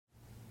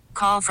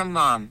Call from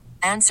mom.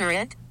 Answer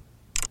it.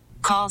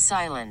 Call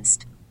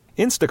silenced.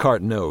 Instacart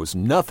knows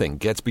nothing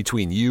gets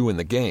between you and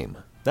the game.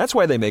 That's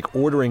why they make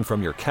ordering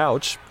from your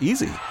couch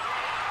easy.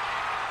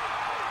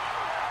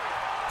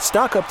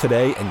 Stock up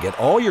today and get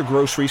all your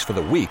groceries for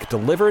the week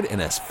delivered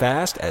in as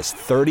fast as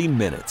 30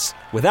 minutes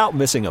without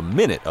missing a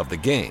minute of the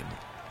game.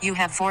 You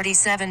have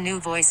 47 new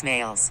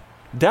voicemails.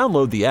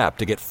 Download the app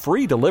to get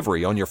free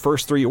delivery on your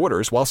first 3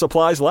 orders while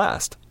supplies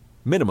last.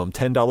 Minimum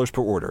 $10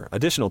 per order.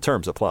 Additional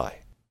terms apply.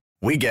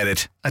 We get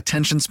it.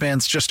 Attention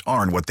spans just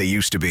aren't what they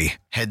used to be.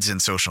 Heads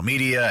in social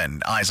media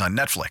and eyes on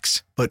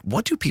Netflix. But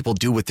what do people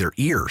do with their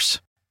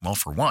ears? Well,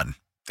 for one,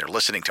 they're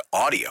listening to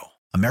audio.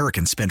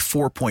 Americans spend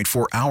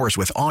 4.4 hours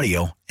with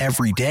audio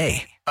every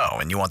day. Oh,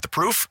 and you want the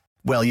proof?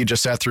 Well, you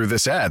just sat through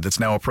this ad that's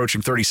now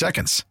approaching 30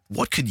 seconds.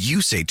 What could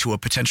you say to a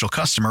potential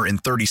customer in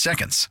 30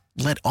 seconds?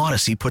 Let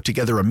Odyssey put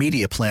together a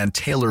media plan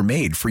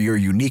tailor-made for your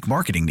unique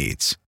marketing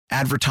needs.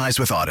 Advertise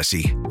with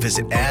Odyssey.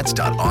 Visit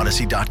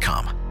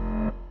ads.odyssey.com.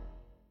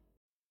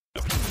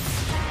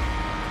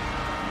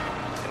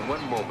 In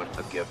one moment,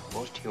 a gift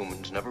most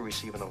humans never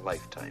receive in a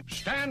lifetime.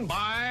 Stand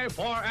by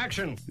for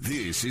action.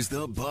 This is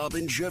the Bob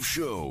and Jeff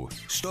Show,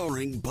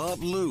 starring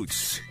Bob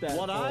Lutz.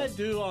 What I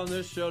do on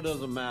this show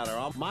doesn't matter.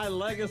 My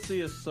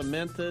legacy is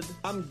cemented.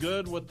 I'm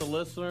good with the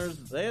listeners.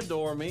 They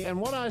adore me. And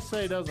what I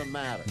say doesn't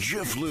matter.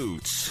 Jeff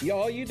Lutz.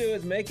 All you do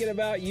is make it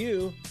about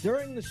you.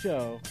 During the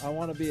show, I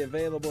want to be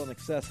available and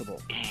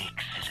accessible.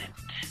 Excellent.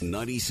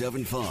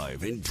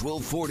 97.5 and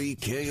 1240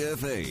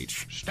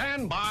 KFH.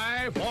 Stand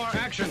by for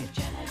action.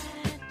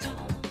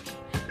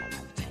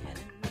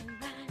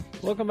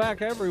 Welcome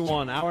back,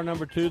 everyone. Hour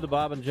number 2, the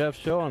Bob and Jeff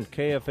Show on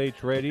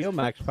KFH Radio.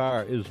 Max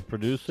Power is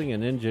producing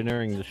and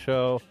engineering the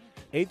show.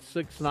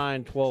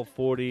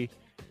 869-1240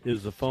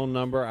 is the phone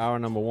number. Hour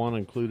number 1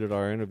 included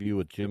our interview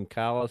with Jim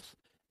Callis,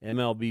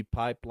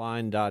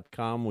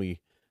 MLBpipeline.com. We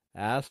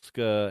ask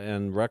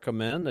and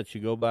recommend that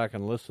you go back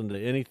and listen to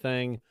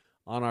anything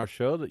on our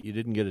show that you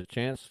didn't get a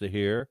chance to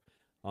hear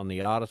on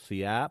the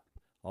Odyssey app,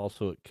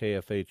 also at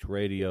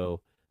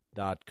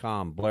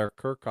kfhradio.com. Blair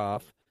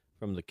Kerkhoff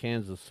from the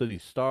Kansas City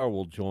Star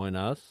will join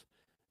us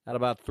at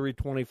about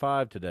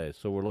 3:25 today,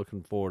 so we're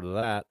looking forward to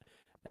that.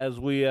 As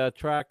we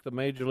track the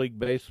Major League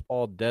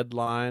Baseball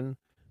deadline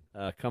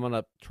coming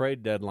up,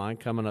 trade deadline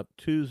coming up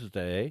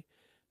Tuesday,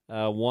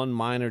 one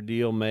minor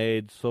deal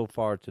made so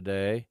far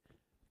today.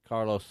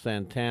 Carlos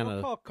Santana.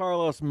 I'll call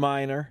Carlos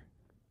minor.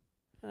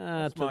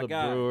 To the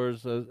guy.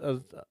 Brewers.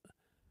 An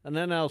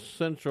NL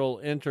Central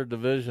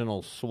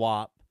interdivisional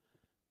swap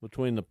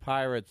between the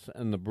Pirates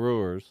and the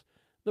Brewers.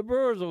 The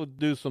Brewers will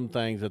do some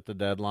things at the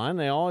deadline.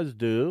 They always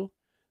do.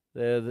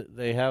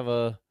 They have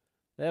a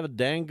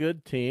dang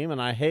good team,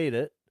 and I hate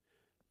it.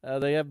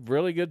 They have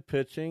really good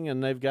pitching,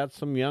 and they've got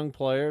some young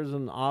players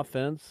and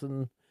offense,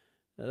 and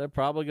they're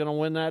probably going to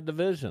win that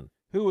division.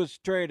 Who was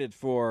traded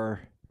for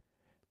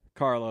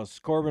Carlos?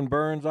 Corbin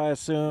Burns, I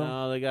assume?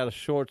 No, they got a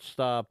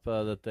shortstop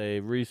that they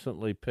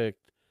recently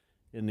picked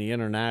in the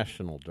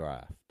international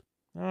draft.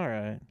 All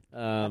right.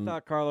 I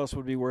thought Carlos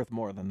would be worth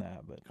more than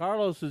that. But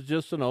Carlos is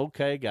just an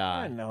okay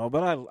guy. I know,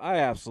 but I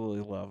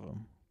absolutely love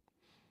him.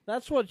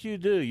 That's what you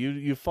do.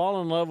 You fall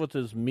in love with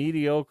his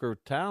mediocre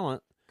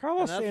talent.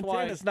 Carlos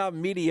Santana's not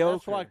mediocre.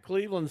 That's why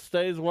Cleveland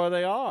stays where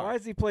they are. Why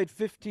has he played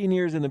 15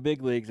 years in the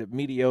big leagues at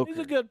mediocre?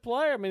 He's a good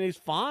player. I mean, he's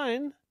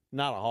fine.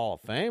 Not a Hall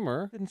of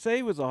Famer. Didn't say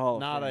he was a Hall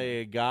of Famer. Not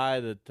a guy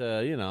that,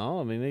 I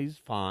mean, he's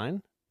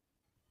fine.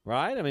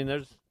 Right? I mean,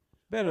 what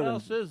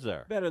else is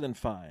there? Better than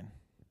fine.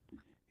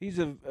 He's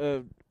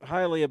a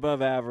highly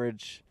above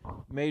average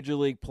major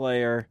league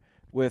player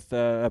with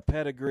a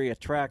pedigree, a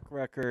track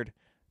record,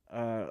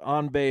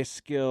 on-base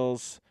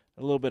skills,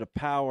 a little bit of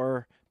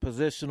power,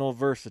 positional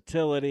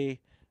versatility,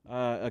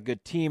 a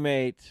good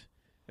teammate.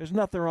 There's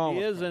nothing wrong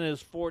with him. He is in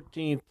his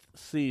 14th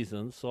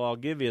season, so I'll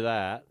give you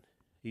that.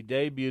 He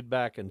debuted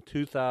back in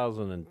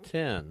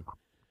 2010.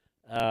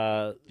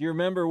 Do you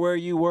remember where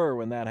you were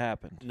when that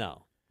happened?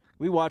 No.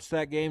 We watched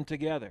that game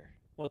together.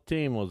 What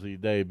team was he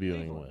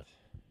debuting with?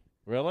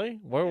 Really?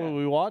 Where were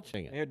we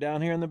watching it? They're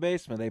down here in the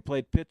basement. They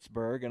played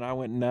Pittsburgh, and I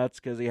went nuts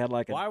because he had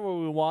Why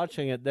were we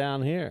watching it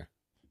down here?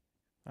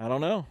 I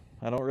don't know.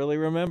 I don't really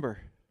remember.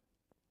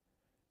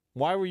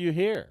 Why were you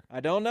here? I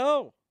don't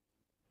know.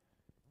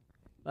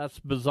 That's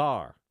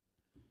bizarre.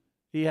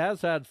 He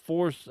has had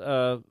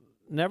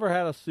never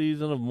had a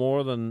season of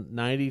more than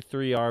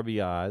 93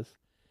 RBIs.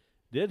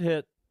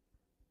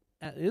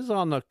 Is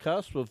on the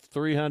cusp of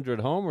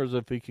 300 homers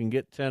if he can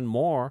get 10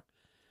 more.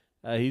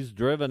 He's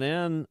driven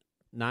in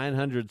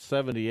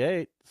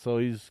 978, so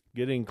he's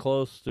getting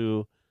close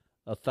to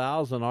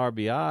 1,000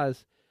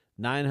 RBIs,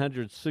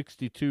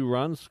 962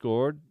 runs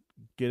scored,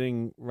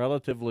 getting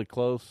relatively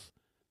close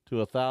to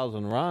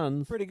 1,000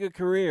 runs. Pretty good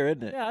career,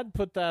 isn't it? Yeah, I'd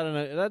put that in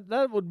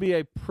that would be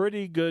a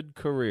pretty good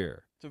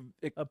career.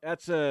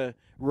 That's a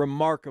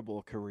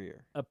remarkable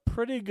career. A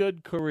pretty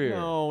good career.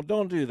 No,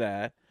 don't do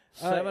that.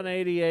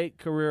 788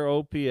 career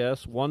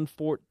OPS,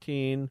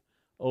 114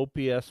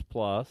 OPS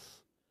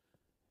plus.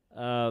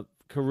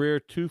 Career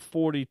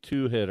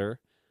 242 hitter.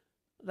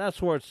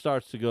 That's where it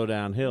starts to go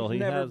downhill. He's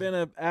never been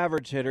an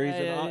average hitter.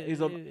 He's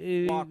a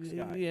walks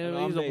guy.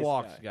 Yeah, he's a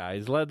walks guy.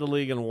 He's led the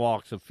league in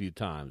walks a few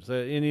times.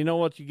 And you know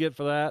what you get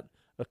for that?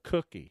 A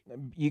cookie.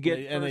 You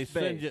get first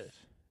base.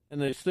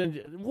 They send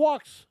you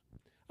walks.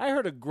 I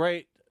heard a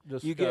great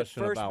You get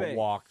discussion first about base.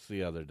 walks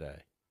the other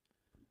day.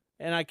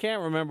 And I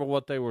can't remember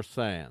what they were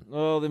saying.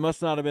 Oh, they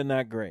must not have been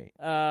that great.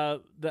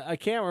 I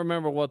can't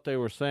remember what they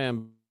were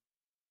saying.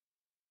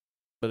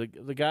 But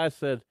the guy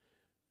said,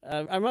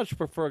 I much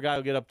prefer a guy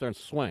who get up there and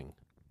swing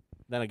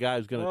than a guy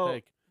who's going to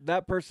take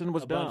that person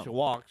was a bunch of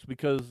walks,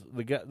 because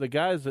the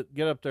guys that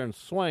get up there and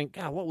swing,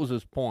 God, what was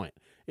his point?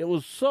 It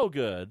was so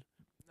good,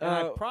 and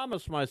I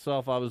promised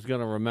myself I was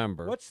going to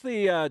remember. What's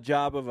the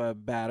job of a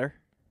batter?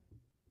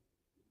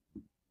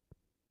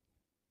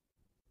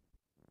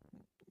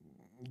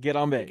 Get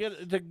on base.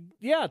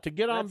 To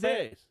get on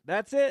base.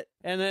 That's it.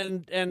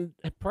 And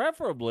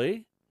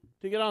preferably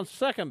to get on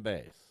second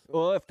base.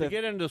 Well, to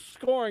get into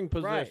scoring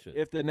position. Right.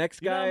 If the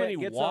next guy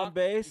gets on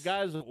base,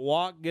 guys that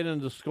walk get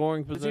into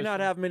scoring position. Does he not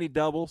have many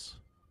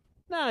doubles?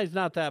 No, he's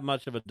not that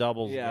much of a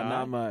doubles guy.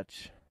 Not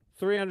much.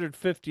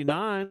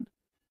 359.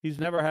 He's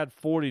never had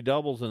 40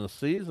 doubles in a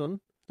season.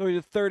 So he's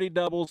a 30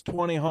 doubles,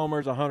 20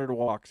 homers, 100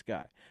 walks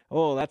guy.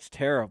 Oh, that's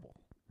terrible.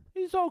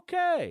 He's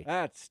okay.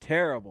 That's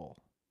terrible.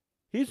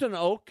 He's an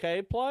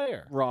okay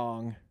player.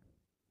 Wrong.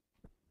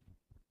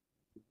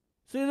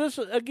 See, this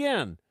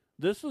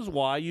is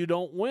why you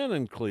don't win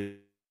in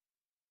Cleveland,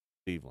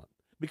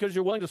 because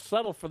you're willing to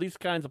settle for these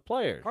kinds of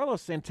players.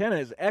 Carlos Santana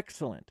is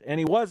excellent, and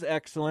he was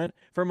excellent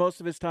for most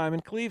of his time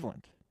in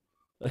Cleveland.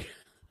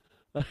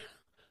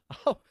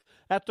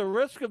 At the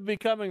risk of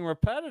becoming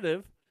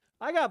repetitive,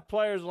 I got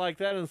players like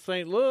that in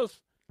St. Louis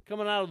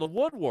coming out of the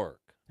woodwork.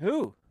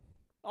 Who?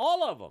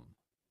 All of them.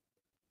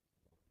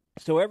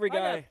 So every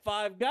guy, I got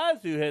 5 guys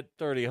who hit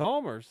 30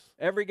 homers.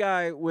 Every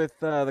guy with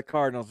the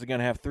Cardinals is going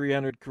to have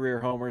 300 career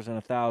homers and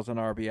 1,000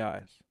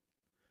 RBIs.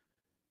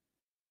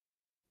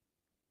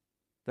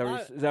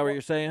 Is that what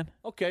you're saying?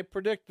 Okay,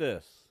 predict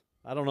this.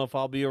 I don't know if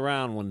I'll be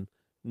around when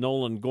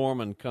Nolan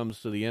Gorman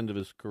comes to the end of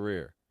his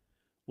career.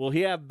 Will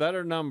he have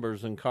better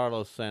numbers than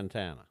Carlos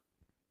Santana?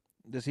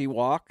 Does he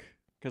walk?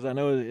 Because I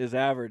know his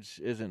average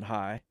isn't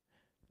high.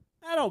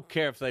 I don't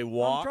care if they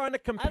walk. I'm trying to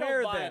compare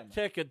I don't buy them. a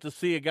ticket to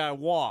see a guy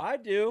walk. I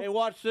do. Hey,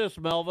 watch this,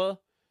 Melva.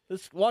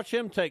 Watch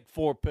him take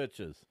 4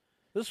 pitches.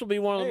 This will be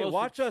one of the most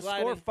watch exciting. us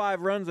score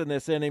 5 runs in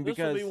this inning, This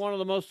because will be one of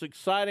the most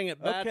exciting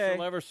at-bats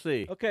you'll ever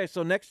see. Okay,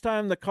 so next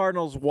time the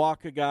Cardinals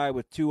walk a guy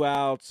with 2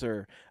 outs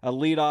or a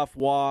leadoff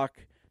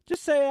walk,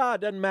 just say,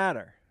 it doesn't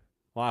matter.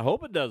 Well, I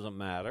hope it doesn't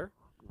matter,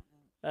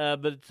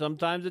 but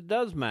sometimes it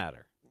does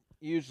matter.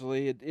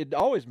 Usually, it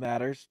always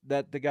matters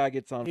that the guy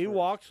gets on He first.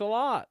 walks a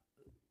lot.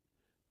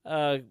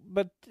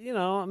 But,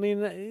 I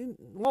mean,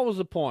 what was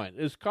the point?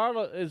 Is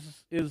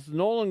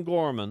Nolan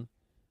Gorman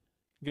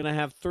going to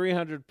have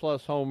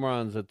 300-plus home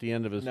runs at the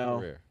end of his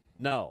career?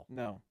 No.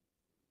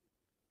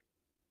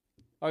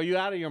 Are you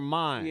out of your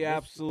mind? Yeah,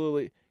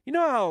 absolutely. You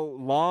know how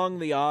long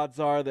the odds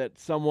are that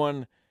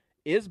someone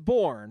is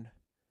born,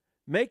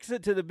 makes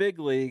it to the big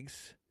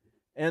leagues,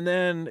 and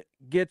then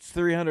gets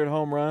 300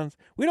 home runs?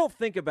 We don't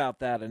think about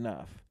that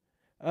enough.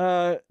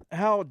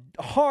 How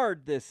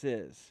hard this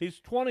is.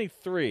 He's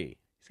 23.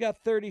 He's got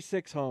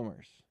 36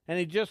 homers. And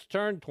he just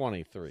turned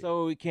 23.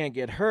 So he can't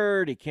get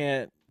hurt. He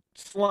can't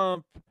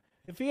slump.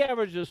 If he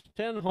averages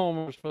 10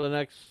 homers for the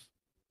next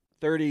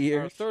 30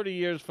 years,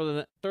 30 homers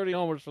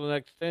for the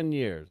next 10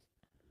 years,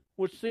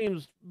 which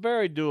seems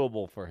very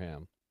doable for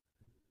him,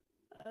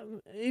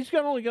 he's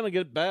only going to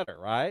get better,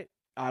 right?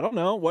 I don't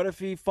know. What if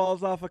he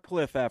falls off a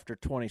cliff after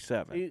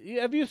 27?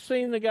 Have you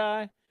seen the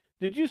guy?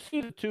 Did you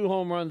see the 2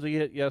 home runs he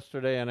hit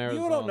yesterday in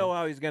Arizona? You don't know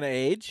how he's going to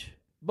age.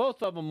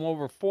 Both of them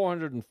over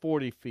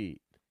 440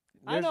 feet.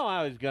 I know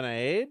how he's going to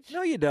age.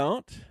 No, you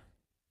don't.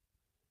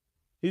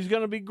 He's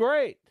going to be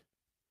great.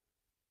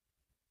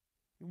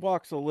 He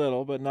walks a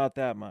little, but not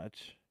that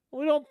much.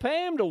 We don't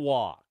pay him to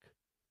walk.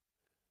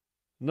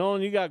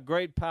 Nolan, you got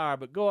great power,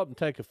 but go up and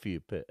take a few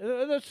pitches.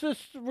 That's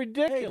just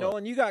ridiculous. Hey,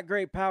 Nolan, you got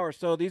great power,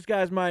 so these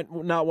guys might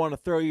not want to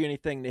throw you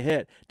anything to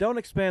hit. Don't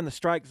expand the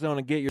strike zone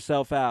and get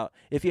yourself out.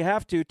 If you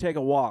have to, take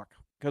a walk,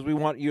 because we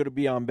want you to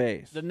be on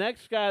base. The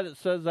next guy that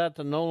says that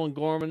to Nolan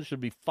Gorman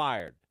should be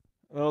fired.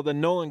 Well, then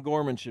Nolan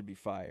Gorman should be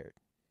fired.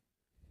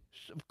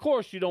 Of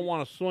course, you don't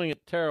want to swing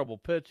at terrible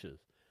pitches.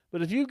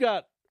 But if you've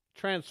got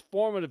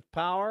transformative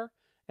power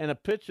and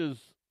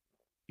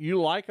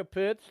you like a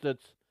pitch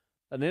that's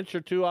an inch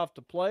or 2 off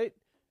the plate,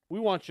 we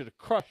want you to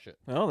crush it.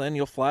 Well, then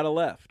you'll fly to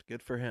left.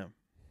 Good for him.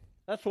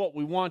 That's what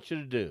we want you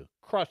to do.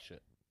 Crush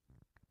it.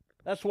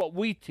 That's what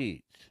we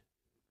teach.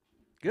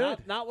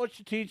 Good. Not what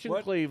you teach in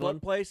Cleveland.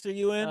 What place are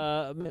you in?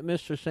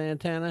 Mr.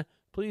 Santana,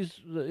 please,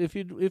 if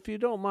you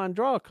don't mind,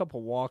 draw a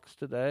couple walks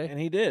today. And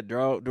he did.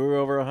 Drew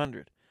over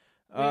 100.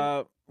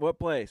 What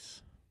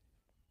place?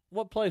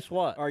 What place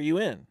what? Are you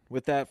in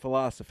with that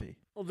philosophy?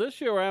 Well,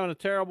 this year we're having a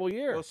terrible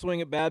year. Go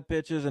swing at bad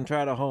pitches and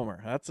try to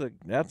homer. That's a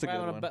good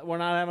one. We're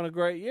not having a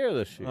great year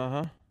this year.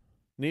 Uh-huh.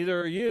 Neither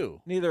are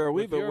you. Neither are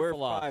we, with but your we're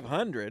philosophy.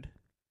 500.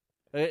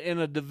 in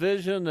a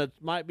division that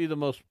might be the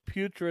most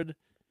putrid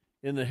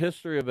in the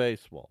history of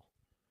baseball.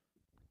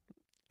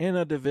 In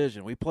a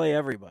division, we play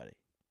everybody.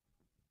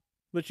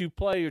 But you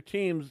play the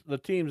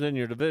teams in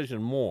your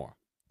division more.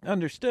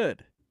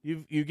 Understood.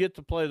 You get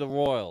to play the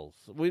Royals.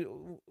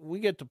 We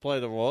get to play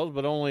the Royals,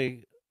 but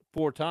only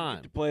 4 times.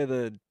 You get to play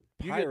the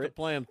Pirates. You get to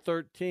play them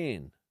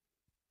 13.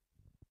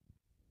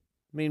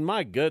 I mean,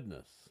 my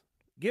goodness.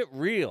 Get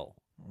real.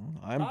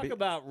 Talk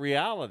about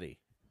reality.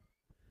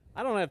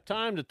 I don't have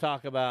time to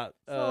talk about...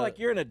 It's not like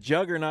you're in a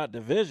juggernaut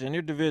division.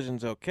 Your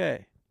division's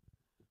okay.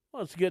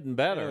 Well, it's getting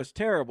better. It was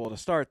terrible to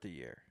start the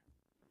year.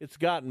 It's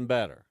gotten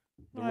better.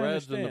 The I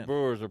Reds understand. and the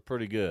Brewers are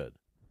pretty good.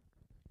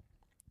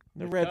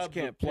 The Reds Cubs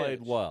can't have played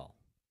pitch. well.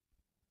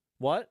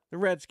 What? The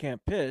Reds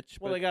can't pitch.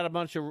 Well, but they got a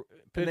bunch of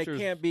pitchers.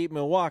 they can't beat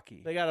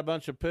Milwaukee. They got a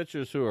bunch of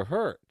pitchers who are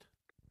hurt.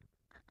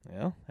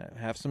 Well,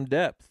 have some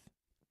depth.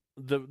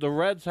 The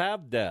Reds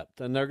have depth,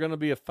 and they're going to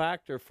be a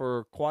factor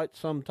for quite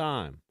some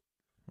time.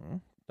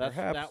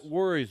 That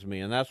worries me,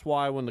 and that's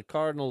why when the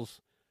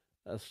Cardinals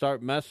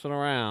start messing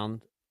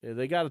around,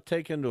 they got to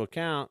take into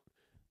account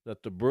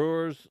that the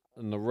Brewers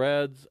and the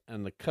Reds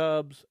and the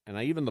Cubs and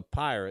even the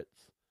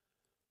Pirates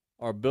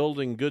are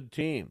building good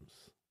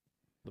teams.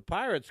 The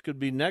Pirates could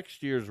be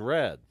next year's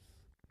Reds.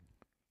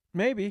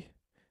 Maybe.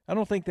 I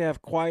don't think they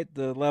have quite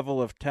the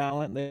level of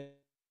talent.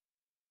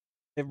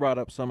 They've brought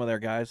up some of their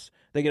guys.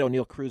 They get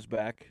O'Neill Cruz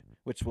back,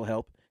 which will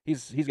help.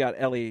 He's got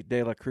Ellie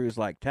De La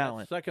Cruz-like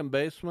talent. That second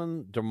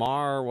baseman,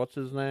 DeMar, what's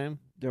his name?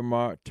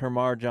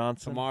 Termar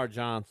Johnson. Tamar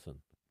Johnson.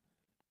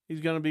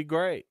 He's going to be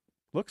great.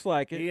 Looks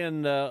like it. He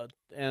and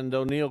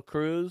O'Neill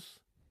Cruz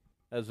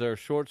as their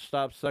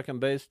shortstop second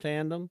base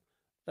tandem,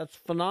 that's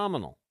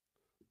phenomenal.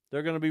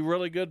 They're going to be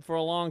really good for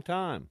a long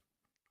time.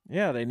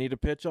 Yeah, they need to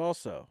pitch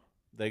also.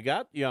 They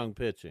got young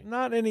pitching.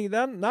 Not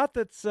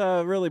that's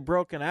really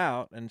broken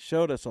out and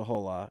showed us a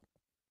whole lot.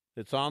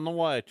 It's on the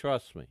way,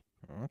 trust me.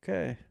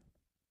 Okay.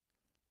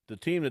 The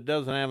team that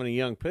doesn't have any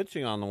young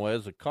pitching on the way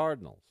is the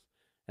Cardinals.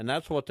 And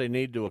that's what they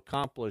need to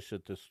accomplish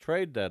at this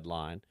trade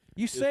deadline.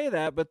 You say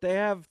that, but they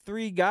have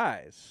 3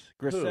 guys,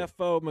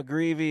 Graceffo,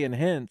 McGreevy, and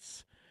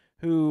Hintz,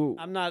 who...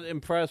 I'm not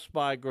impressed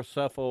by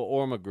Graceffo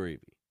or McGreevy.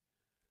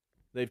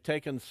 They've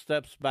taken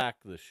steps back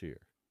this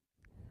year.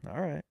 All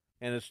right.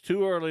 And it's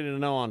too early to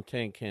know on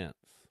Tank Hintz.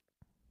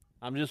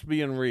 I'm just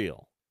being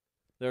real.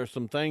 There are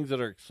some things that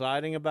are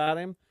exciting about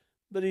him,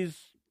 but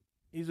he's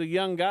a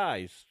young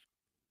guy.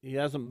 He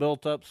hasn't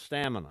built up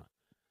stamina.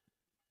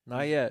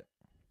 Not yet.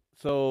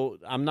 So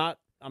I'm not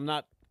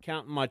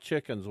counting my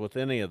chickens with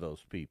any of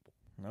those people.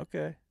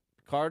 Okay.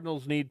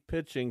 Cardinals need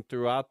pitching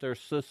throughout their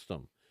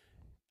system.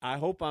 I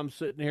hope I'm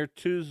sitting here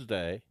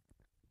Tuesday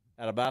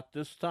at about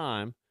this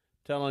time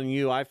telling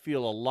you I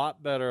feel a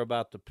lot better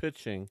about the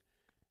pitching,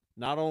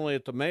 not only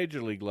at the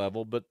major league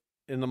level, but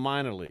in the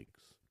minor leagues.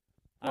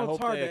 Well, I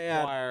hope they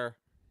acquire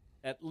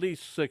at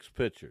least 6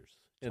 pitchers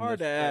in this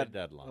trade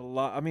deadline. A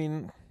lot. I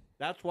mean,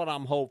 that's what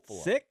I'm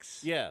hopeful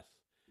 6? of. Yes.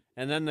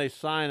 And then they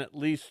sign at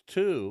least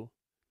 2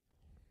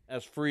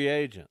 as free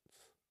agents.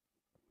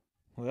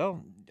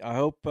 Well, I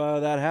hope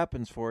that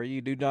happens for you.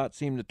 You do not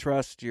seem to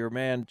trust your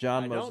man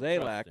John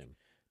Mozeliak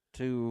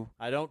to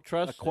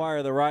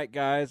acquire the right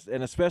guys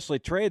and especially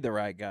trade the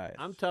right guys.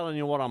 I'm telling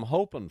you what I'm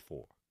hoping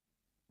for.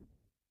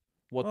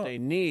 They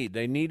need.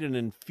 They need an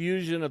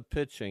infusion of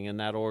pitching in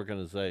that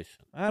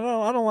organization. I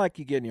don't like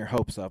you getting your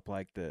hopes up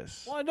like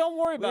this. Well, don't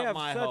worry about We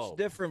my have such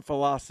different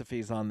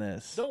philosophies on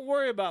this. Don't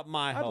worry about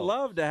my I'd hopes.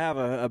 love to have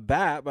a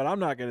bat, but I'm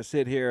not going to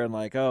sit here and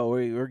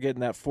we're getting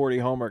that 40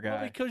 homer guy.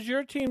 Well, because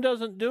your team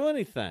doesn't do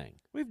anything.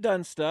 We've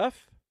done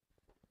stuff.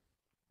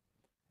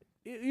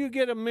 You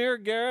get Amir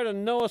Garrett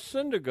and Noah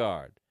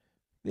Syndergaard.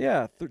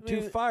 Yeah, 2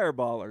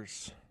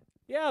 fireballers.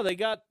 Yeah, they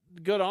got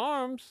good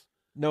arms.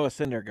 Noah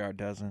Syndergaard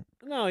doesn't.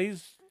 No,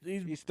 he's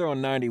throwing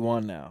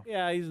 91 now.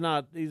 Yeah, he's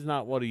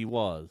not what he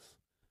was.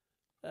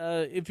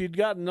 If you'd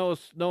gotten Noah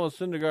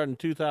Syndergaard in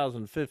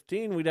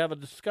 2015, we'd have a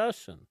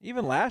discussion.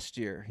 Even last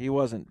year, he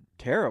wasn't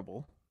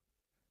terrible.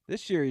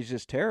 This year, he's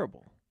just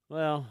terrible.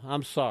 Well,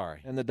 I'm sorry.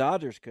 And the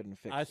Dodgers couldn't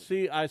fix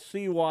it. I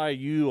see why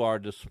you are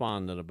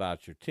despondent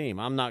about your team.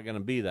 I'm not going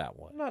to be that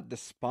way. I'm not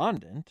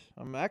despondent.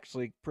 I'm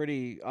actually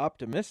pretty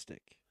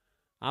optimistic.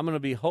 I'm going to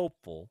be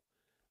hopeful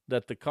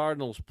that the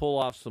Cardinals pull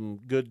off some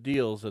good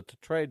deals at the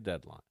trade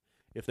deadline.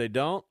 If they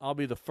don't, I'll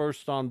be the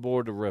first on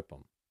board to rip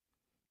them.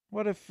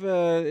 What if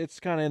it's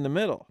kind of in the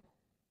middle?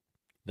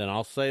 Then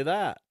I'll say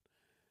that.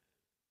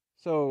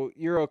 So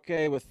you're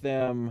okay with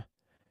them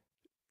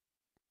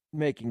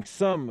making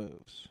some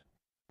moves,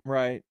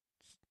 right?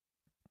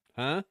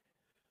 Huh?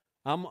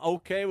 I'm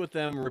okay with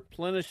them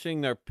replenishing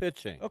their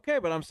pitching. Okay,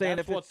 but I'm saying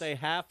that's if what they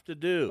have to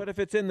do. But if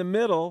it's in the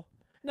middle,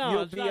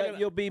 no,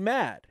 you'll be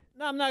mad.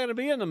 No, I'm not going to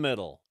be in the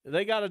middle.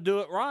 They got to do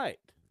it right.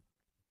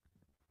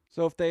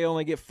 So if they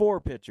only get 4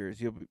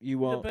 pitchers, you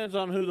won't. Depends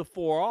on who the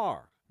 4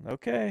 are.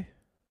 Okay.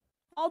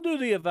 I'll do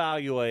the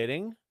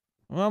evaluating.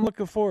 Well, I'm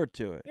looking forward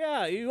to it.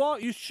 Yeah,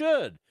 you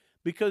should.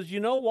 Because you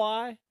know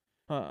why?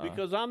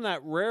 Because I'm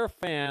that rare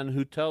fan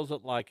who tells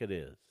it like it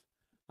is.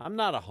 I'm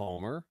not a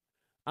homer.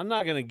 I'm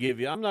not going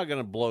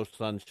to blow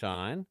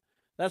sunshine.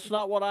 That's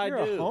not what I do.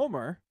 You're a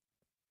homer.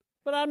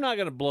 But I'm not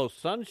going to blow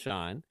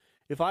sunshine.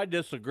 If I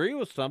disagree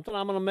with something,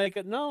 I'm going to make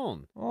it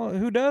known. Well,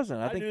 who doesn't?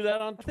 I do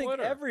that on Twitter.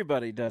 Twitter. I think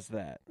everybody does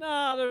that.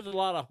 No, there's a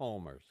lot of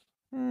homers.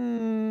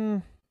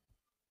 I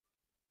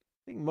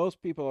think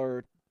most people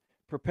are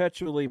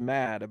perpetually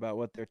mad about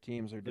what their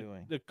teams are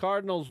doing. The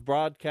Cardinals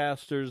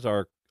broadcasters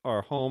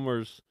are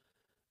homers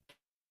to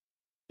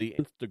the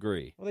nth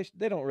degree. Well,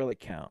 they don't really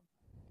count.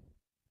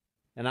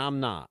 And I'm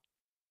not.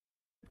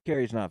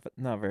 Kerry's not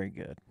very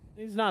good.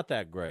 He's not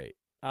that great.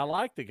 I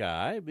like the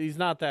guy, but he's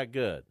not that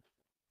good.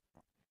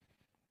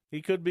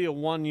 He could be a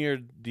 1-year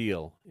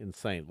deal in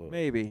St. Louis.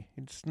 Maybe.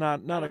 It's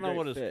not I don't know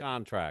what fit. his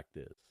contract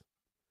is.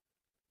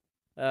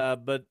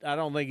 But I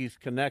don't think he's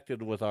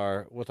connected with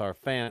our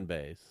fan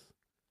base.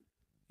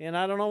 And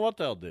I don't know what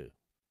they'll do.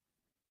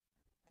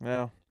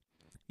 Well,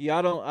 yeah,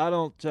 I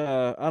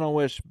don't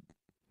wish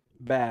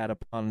bad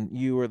upon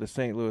you or the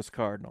St. Louis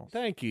Cardinals.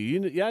 Thank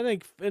you. I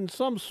think in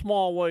some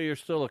small way you're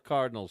still a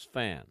Cardinals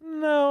fan.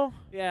 No.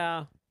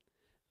 Yeah.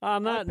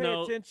 I'm not. I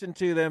pay attention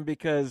to them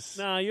because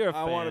you're a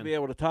fan. I want to be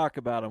able to talk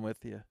about them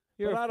with you.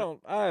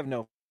 I have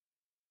no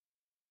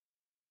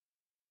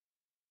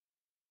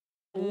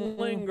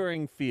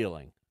lingering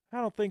feeling. I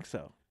don't think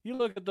so. You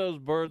look at those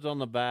birds on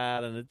the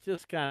bat, and it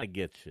just kind of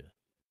gets you.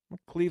 I'm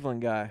a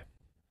Cleveland guy.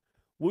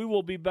 We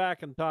will be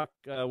back and talk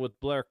with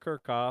Blair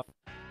Kerkhoff,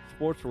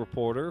 sports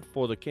reporter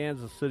for the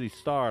Kansas City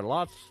Star.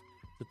 Lots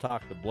to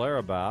talk to Blair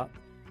about.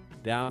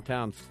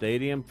 Downtown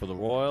Stadium for the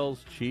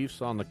Royals,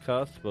 Chiefs on the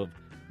cusp of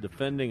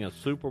defending a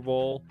Super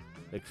Bowl,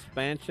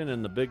 expansion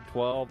in the Big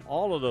 12.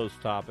 All of those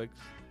topics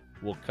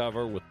we'll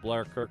cover with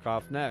Blair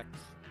Kerkhoff next.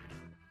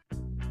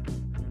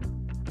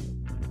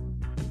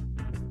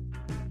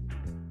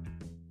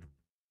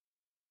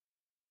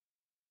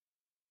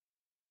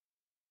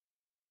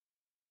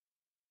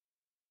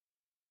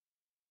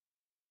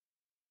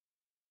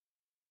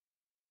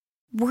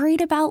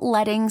 Worried about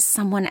letting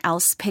someone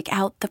else pick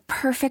out the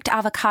perfect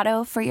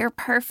avocado for your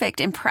perfect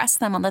impress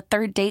them on the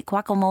third date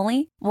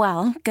guacamole?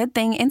 Well, good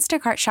thing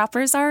Instacart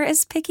shoppers are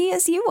as picky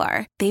as you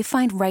are. They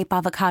find ripe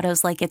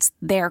avocados like it's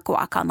their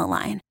guac on the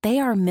line. They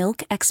are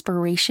milk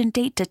expiration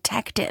date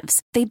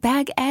detectives. They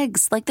bag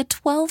eggs like the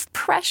 12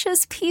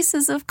 precious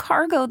pieces of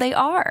cargo they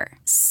are.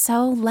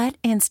 So let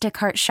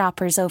Instacart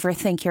shoppers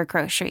overthink your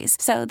groceries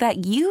so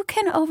that you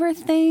can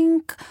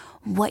overthink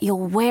what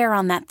you'll wear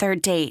on that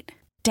third date.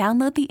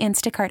 Download the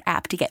Instacart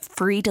app to get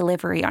free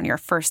delivery on your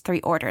first 3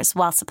 orders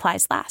while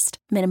supplies last.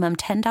 Minimum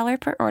 $10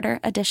 per order.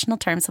 Additional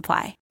terms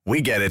apply.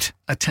 We get it.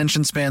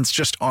 Attention spans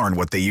just aren't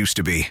what they used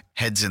to be.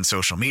 Heads in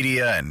social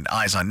media and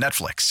eyes on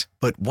Netflix.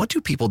 But what do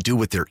people do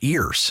with their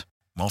ears?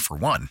 Well, for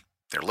one,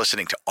 they're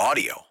listening to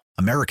audio.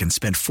 Americans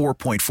spend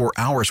 4.4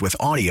 hours with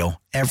audio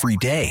every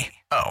day.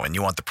 Oh, and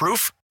you want the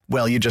proof?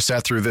 Well, you just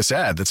sat through this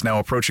ad that's now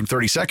approaching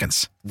 30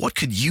 seconds. What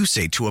could you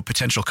say to a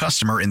potential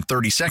customer in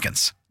 30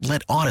 seconds?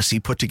 Let Odyssey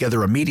put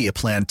together a media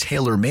plan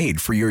tailor-made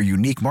for your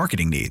unique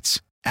marketing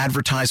needs.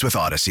 Advertise with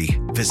Odyssey.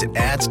 Visit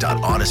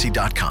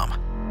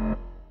ads.odyssey.com.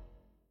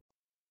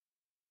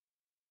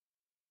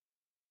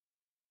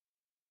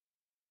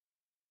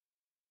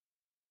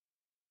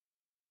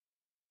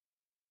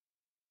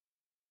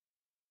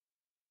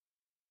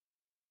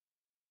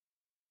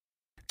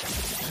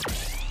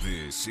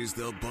 This is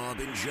the Bob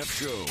and Jeff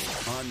Show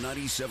on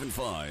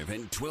 97.5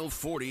 and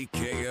 1240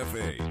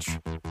 KFH.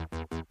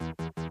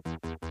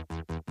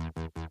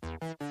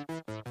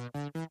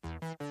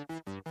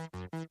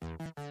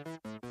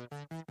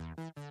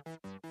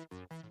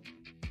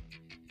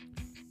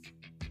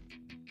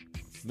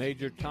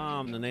 Major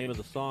Tom, the name of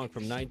the song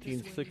from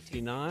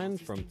 1969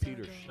 from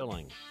Peter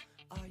Schilling.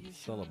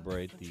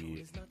 Celebrate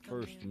the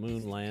first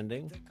moon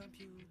landing.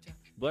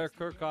 Blair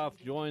Kerkhoff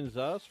joins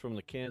us from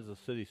the Kansas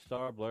City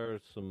Star. Blair,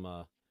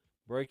 some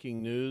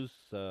breaking news.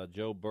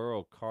 Joe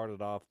Burrow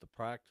carted off the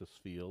practice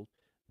field.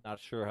 Not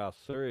sure how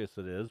serious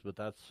it is, but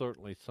that's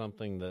certainly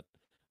something that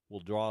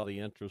will draw the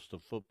interest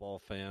of football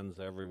fans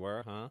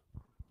everywhere, huh?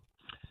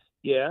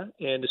 Yeah,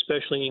 and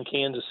especially in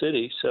Kansas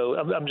City. So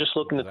I'm just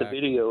looking at the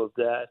video of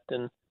that,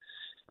 and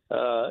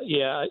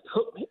I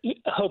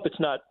hope it's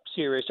not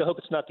serious. I hope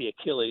it's not the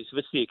Achilles. If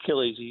it's the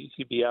Achilles,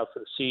 he'd be out for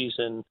the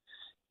season.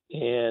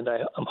 And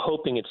I'm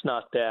hoping it's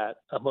not that.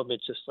 I'm hoping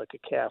it's just like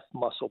a calf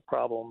muscle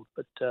problem.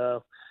 But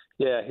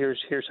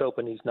here's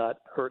hoping he's not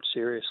hurt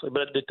seriously.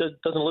 But it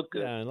doesn't look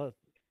good. Yeah,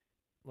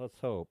 let's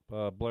hope.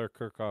 Blair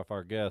Kerkhoff,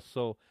 our guest.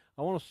 So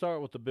I want to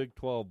start with the Big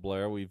 12,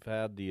 Blair. We've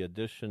had the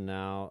addition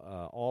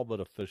now, all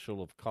but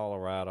official, of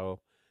Colorado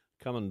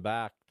coming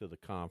back to the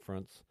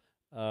conference.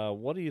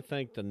 What do you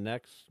think the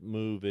next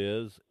move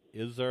is?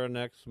 Is there a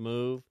next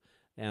move?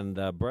 And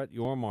Brett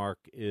Yormark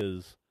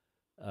is.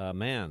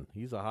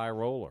 He's a high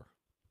roller.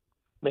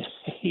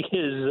 He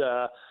is.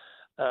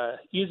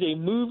 He's a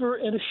mover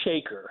and a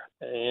shaker,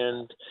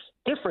 and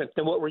different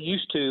than what we're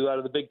used to out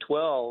of the Big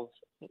 12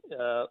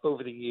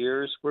 over the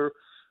years. We're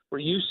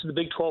used to the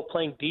Big 12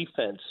 playing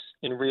defense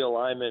in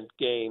realignment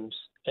games,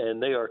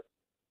 and they are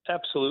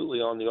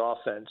absolutely on the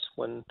offense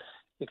when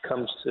it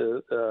comes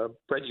to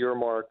Brett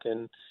Yermark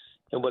and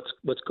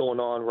what's going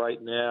on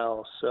right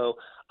now. So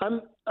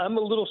I'm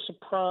a little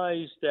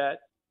surprised that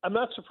I'm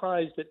not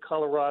surprised that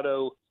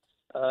Colorado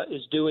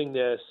is doing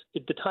this.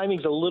 The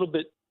timing's a little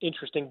bit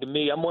interesting to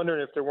me. I'm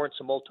wondering if there weren't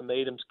some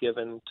ultimatums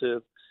given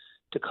to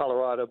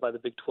Colorado by the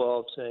Big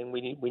 12 saying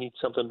we need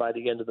something by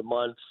the end of the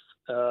month,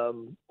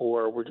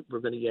 or we're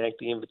going to yank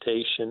the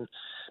invitation,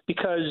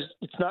 because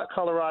it's not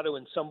Colorado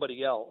and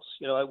somebody else.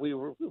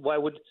 Why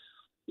would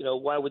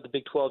the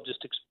Big 12 just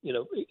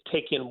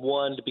take in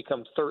one to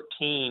become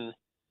 13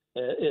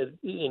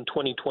 in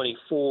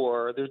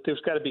 2024?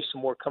 There's got to be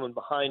some more coming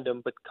behind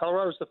them. But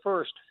Colorado's the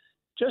first.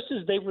 Just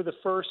as they were the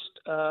first,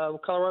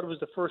 Colorado was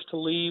the first to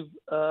leave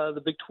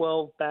the Big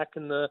 12 back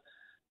in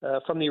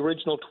from the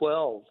original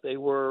 12. They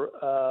were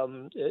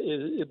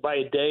by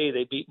a day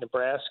they beat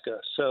Nebraska,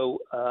 so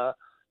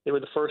they were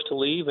the first to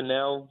leave, and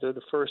now they're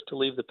the first to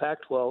leave the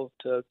Pac-12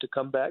 to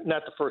come back.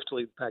 Not the first to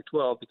leave the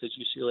Pac-12 because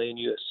UCLA and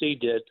USC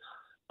did,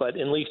 but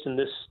at least in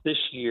this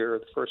year,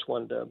 the first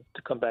one to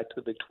come back to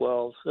the Big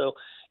 12. So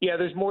yeah,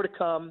 there's more to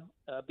come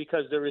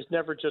because there is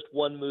never just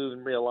one move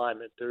in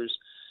realignment.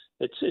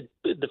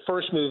 The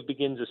first move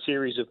begins a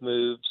series of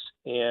moves,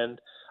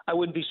 and I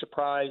wouldn't be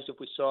surprised if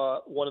we saw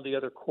one of the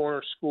other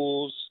corner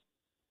schools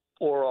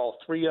or all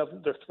three of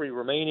them. There are three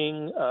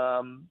remaining.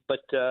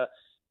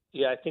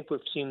 Yeah, I think we've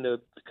seen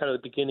the kind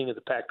of the beginning of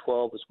the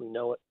Pac-12 as we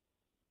know it.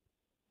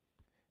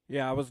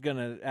 Yeah, I was going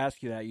to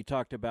ask you that. You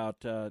talked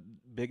about the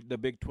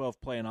Big 12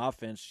 playing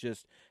offense.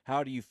 Just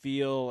how do you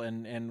feel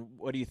and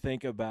what do you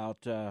think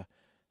about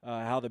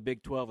how the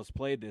Big 12 has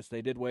played this?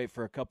 They did wait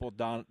for a couple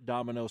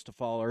dominoes to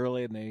fall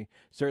early, and they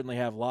certainly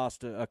have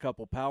lost a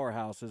couple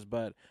powerhouses.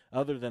 But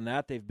other than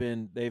that, they've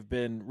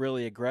been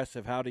really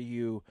aggressive. How do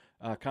you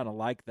kind of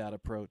like that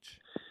approach?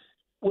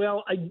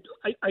 Well,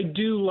 I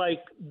do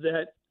like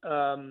that.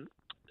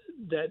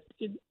 That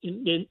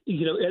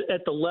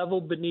at the level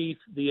beneath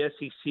the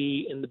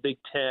SEC and the Big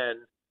Ten,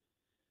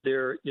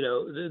 there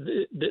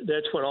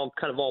that's when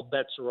all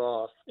bets are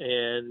off,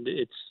 and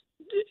it's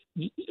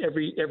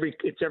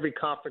every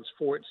conference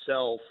for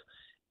itself.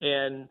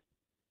 And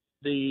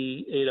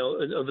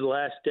over the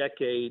last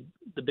decade,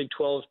 the Big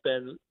 12's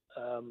been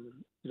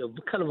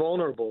kind of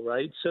vulnerable,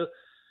 right? So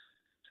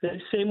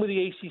same with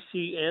the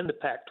ACC and the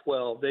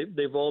Pac-12.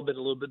 They've all been a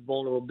little bit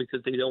vulnerable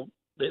because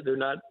they're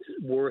not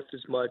worth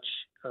as much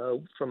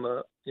from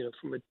a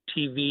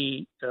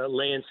TV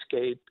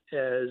landscape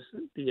as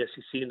the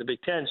SEC and the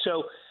Big Ten.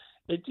 So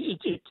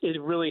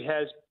it really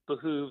has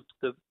behooved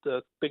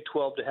the Big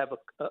 12 to have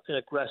an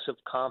aggressive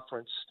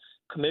conference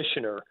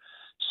commissioner.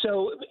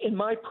 So in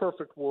my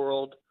perfect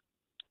world,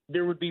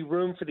 there would be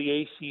room for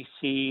the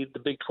ACC, the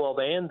Big 12,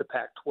 and the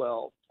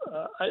Pac-12.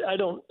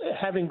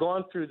 Having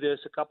gone through this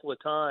a couple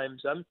of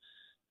times,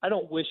 I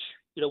don't wish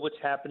what's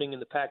happening in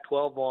the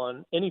Pac-12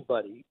 on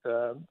anybody.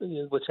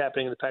 What's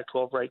happening in the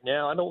Pac-12 right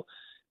now,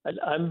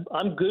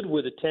 I'm good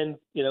with a 10.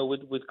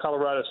 With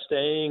Colorado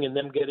staying and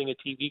them getting a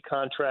TV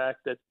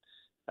contract that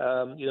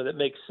that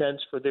makes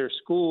sense for their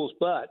schools.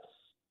 But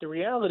the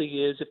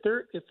reality is, if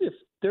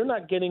they're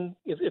not getting,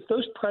 if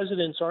those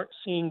presidents aren't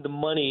seeing the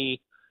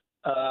money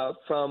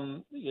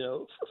from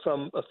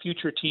a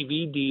future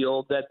TV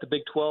deal that the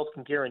Big 12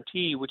 can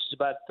guarantee, which is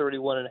about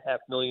 $31.5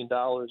 million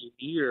a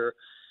year.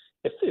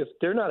 If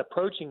they're not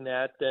approaching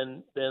that,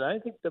 then I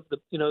think that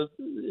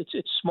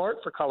it's smart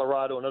for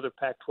Colorado and other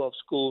Pac-12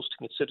 schools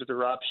to consider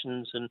their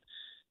options and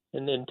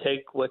then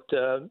take what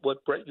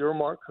Brett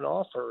Yermark can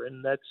offer,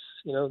 and that's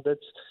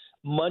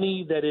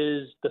money that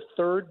is the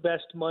third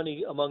best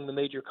money among the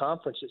major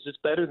conferences. It's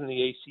better than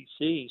the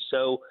ACC.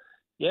 So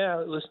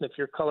yeah, listen, if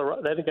you're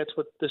Colorado, I think that's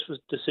what this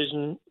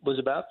decision was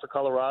about for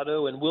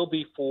Colorado, and will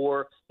be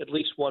for at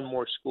least one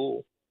more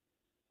school.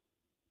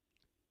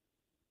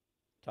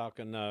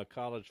 Talking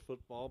college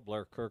football,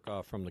 Blair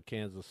Kerkhoff from the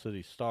Kansas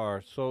City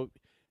Star. So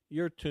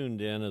you're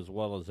tuned in as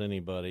well as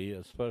anybody,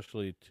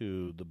 especially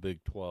to the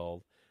Big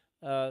 12.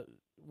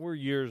 We're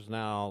years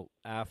now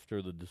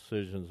after the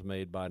decisions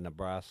made by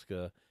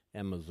Nebraska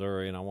and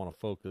Missouri, and I want to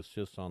focus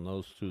just on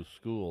those two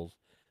schools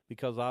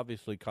because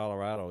obviously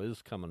Colorado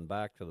is coming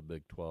back to the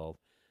Big 12.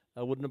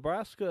 Would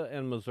Nebraska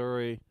and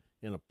Missouri,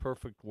 in a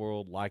perfect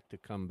world, like to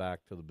come back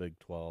to the Big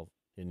 12,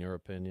 in your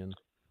opinion?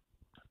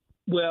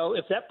 Well,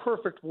 if that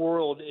perfect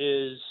world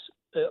is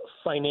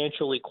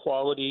financial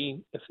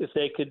equality, if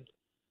they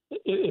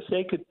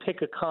could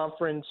pick a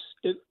conference,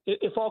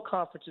 if all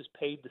conferences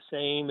paid the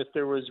same, if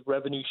there was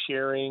revenue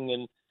sharing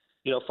and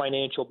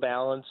financial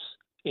balance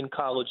in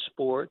college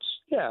sports,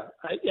 yeah,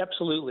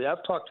 absolutely.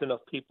 I've talked to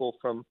enough people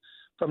from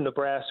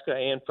Nebraska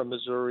and from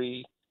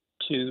Missouri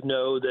to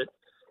know that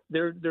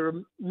there are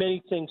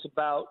many things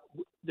about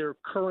their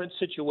current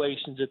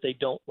situations that they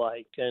don't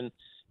like, and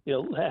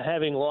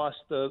having lost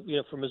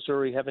for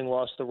Missouri, having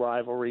lost the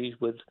rivalries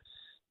with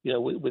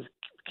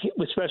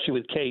especially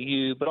with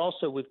KU, but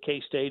also with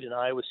K-State and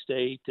Iowa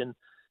State, and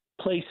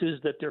places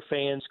that their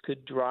fans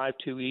could drive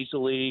to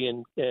easily,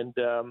 and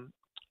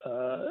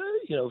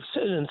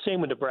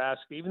same with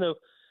Nebraska. Even though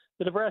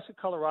the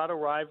Nebraska-Colorado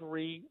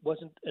rivalry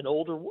wasn't an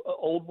old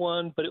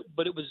one, but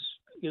it was,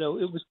 it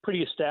was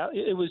pretty established.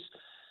 It was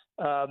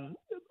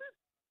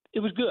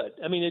good.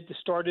 I mean, it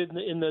started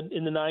in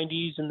the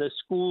 90s, and the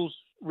schools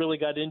really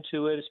got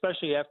into it,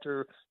 especially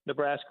after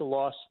Nebraska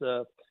lost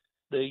the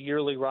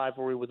yearly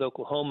rivalry with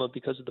Oklahoma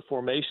because of the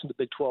formation of the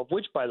Big 12,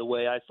 which, by the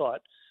way, I thought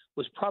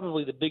was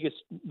probably the biggest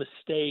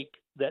mistake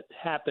that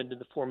happened in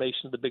the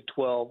formation of the Big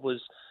 12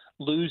 was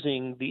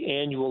losing the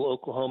annual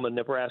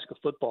Oklahoma-Nebraska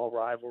football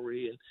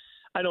rivalry. And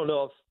I don't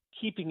know if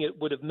keeping it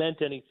would have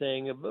meant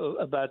anything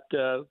about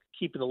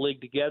keeping the league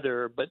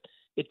together, but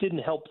it didn't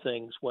help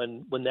things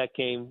when that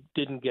game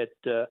didn't get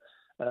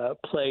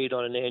played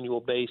on an annual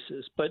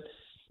basis. But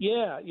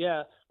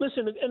yeah.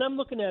 Listen, and I'm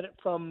looking at it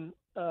from,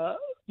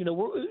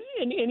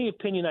 any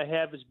opinion I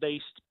have is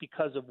based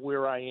because of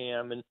where I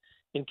am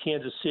in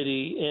Kansas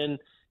City. And,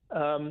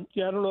 I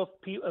don't know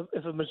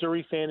if a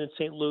Missouri fan in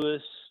St.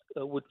 Louis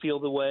would feel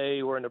the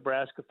way, or a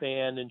Nebraska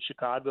fan in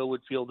Chicago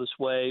would feel this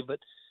way. But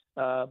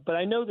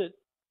I know that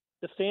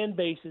the fan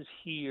bases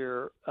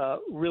here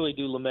really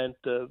do lament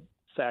the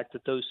fact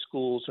that those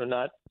schools are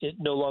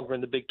no longer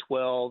in the Big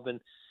 12.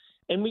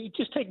 And we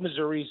just take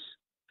Missouri's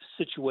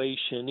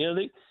situation.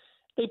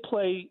 They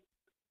play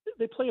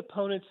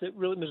opponents that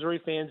really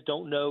Missouri fans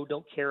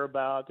don't care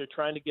about. They're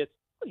trying to get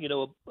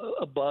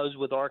a buzz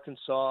with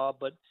Arkansas,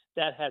 but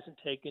that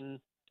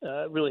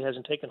really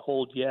hasn't taken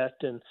hold yet.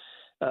 And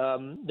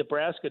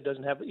Nebraska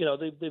doesn't have,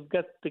 they've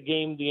got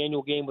the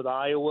annual game with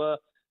Iowa,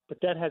 but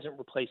that hasn't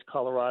replaced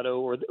Colorado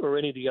or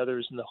any of the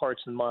others in the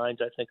hearts and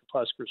minds, I think, of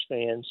Huskers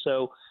fans.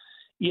 So,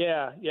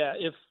 yeah.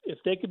 If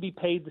they could be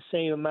paid the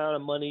same amount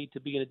of money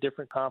to be in a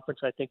different conference,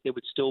 I think they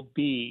would still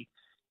be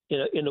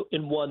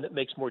in one that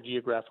makes more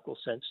geographical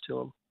sense to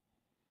them.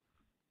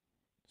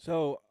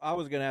 So I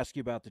was going to ask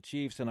you about the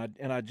Chiefs, and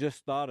I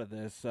just thought of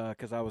this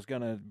because I was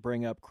going to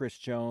bring up Chris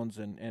Jones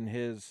and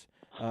his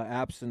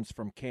absence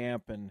from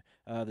camp and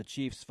the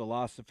Chiefs'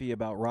 philosophy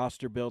about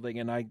roster building,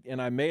 and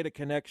I made a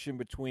connection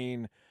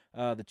between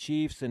the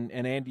Chiefs and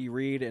Andy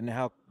Reid and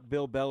how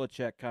Bill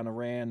Belichick kind of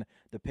ran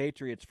the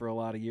Patriots for a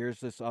lot of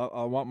years.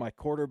 I want my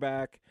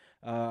quarterback.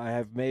 I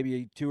have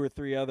maybe 2 or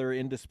 3 other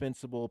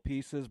indispensable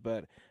pieces,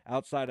 but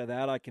outside of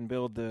that, I can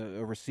build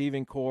a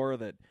receiving core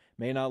that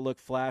may not look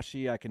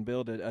flashy. I can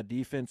build a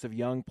defense of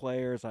young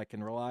players. I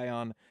can rely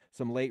on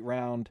some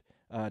late-round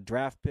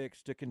draft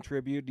picks to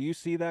contribute. Do you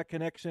see that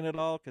connection at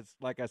all? Because,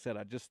 like I said,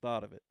 I just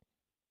thought of it.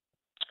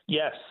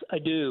 Yes, I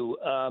do.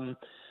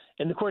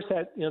 And of course,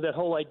 that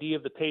whole idea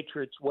of the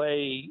Patriots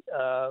way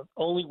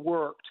only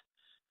worked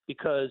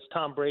because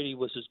Tom Brady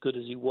was as good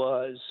as he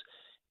was.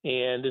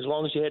 And as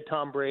long as you had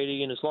Tom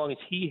Brady, and as long as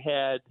he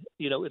had,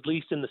 at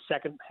least in the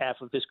second half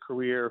of his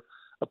career,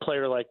 a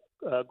player like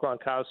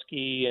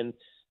Gronkowski, and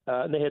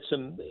they had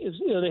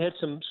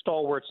some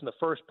stalwarts in the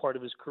first part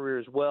of his career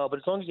as well. But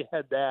as long as you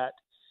had that,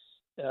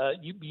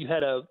 you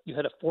had a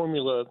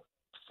formula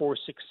for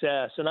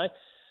success. And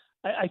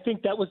I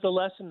think that was the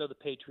lesson of the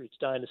Patriots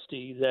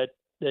dynasty, that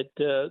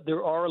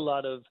there are a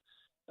lot of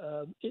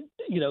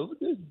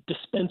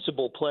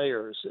dispensable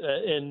players,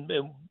 and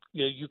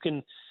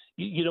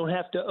you don't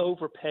have to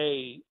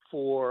overpay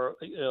for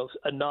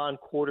a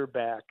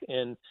non-quarterback,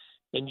 and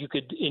you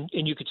could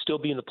still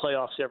be in the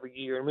playoffs every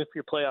year. And if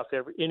you're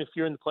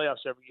in the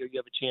playoffs every year, you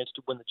have a chance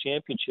to win the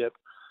championship,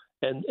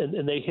 and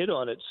they hit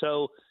on it.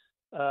 So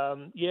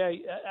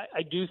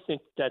I do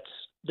think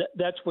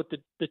that's what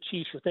the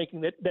Chiefs are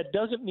thinking. That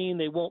doesn't mean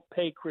they won't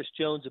pay Chris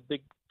Jones a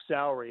big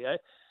salary.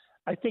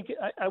 I think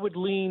I would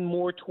lean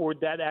more toward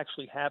that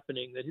actually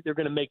happening, that they're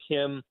going to make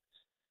him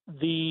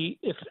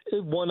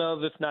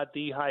if not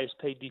the highest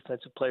paid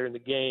defensive player in the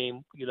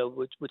game,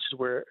 which is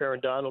where Aaron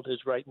Donald is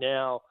right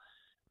now.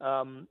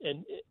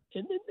 And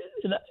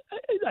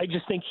I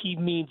just think he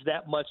means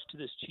that much to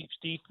this Chiefs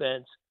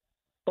defense,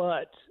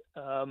 but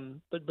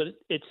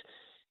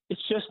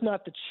it's just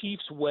not the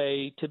Chiefs'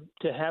 way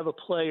to have a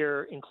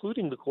player,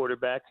 including the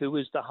quarterback, who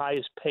is the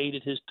highest paid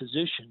at his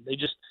position. They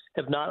just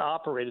have not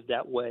operated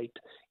that way.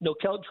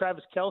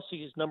 Travis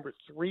Kelce is number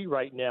 3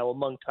 right now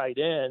among tight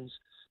ends.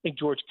 I think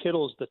George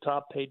Kittle is the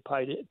top paid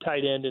tight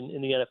end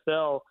in the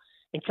NFL,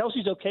 and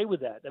Kelce's okay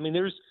with that. I mean,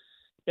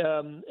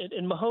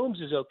 and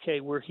Mahomes is okay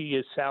where he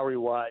is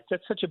salary-wise.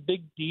 That's such a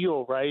big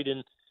deal, right?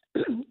 And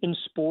in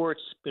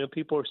sports,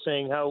 people are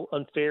saying how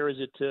unfair is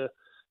it to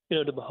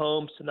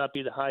Mahomes to not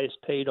be the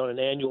highest paid on an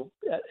annual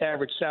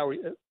average salary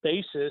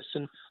basis,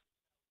 and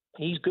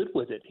he's good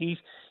with it. He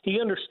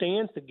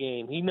understands the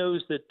game. He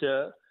knows that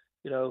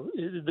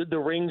the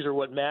rings are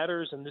what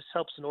matters, and this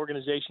helps an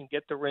organization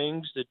get the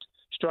rings, that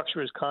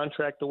structure his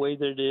contract the way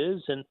that it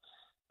is, and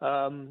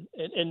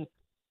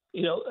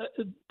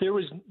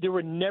there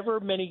were never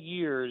many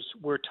years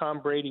where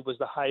Tom Brady was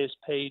the highest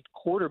paid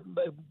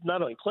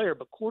not only player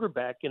but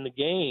quarterback in the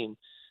game,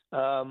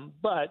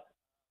 but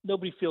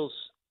nobody feels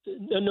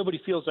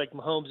like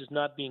Mahomes is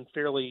not being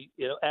fairly,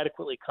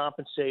 adequately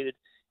compensated,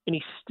 and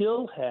he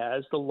still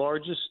has the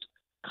largest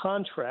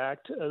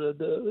contract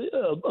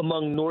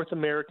among North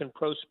American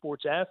pro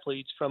sports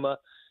athletes from a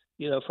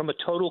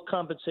total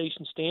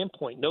compensation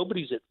standpoint.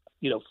 Nobody's at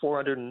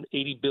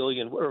 480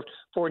 billion or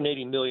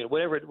 480 million,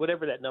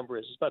 whatever that number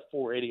is. It's about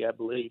 480, I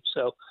believe.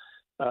 So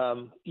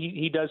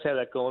he does have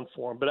that going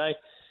for him. But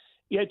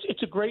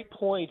it's a great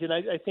point, and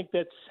I think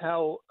that's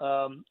how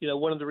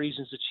one of the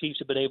reasons the Chiefs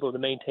have been able to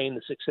maintain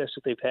the success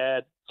that they've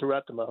had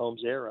throughout the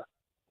Mahomes era.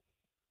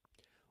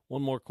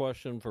 One more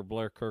question for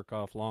Blair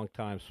Kerkhoff,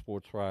 longtime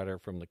sports writer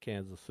from the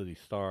Kansas City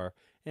Star,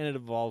 and it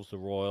involves the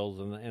Royals,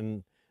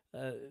 and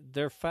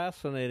they're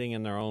fascinating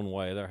in their own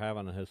way. They're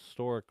having a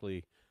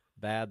historically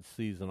bad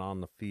season on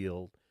the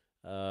field.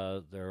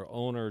 Their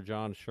owner,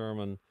 John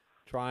Sherman,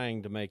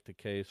 trying to make the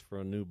case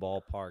for a new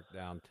ballpark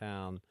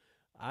downtown.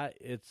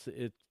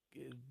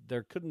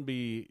 There couldn't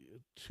be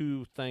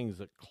two things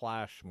that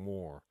clash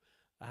more.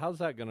 How's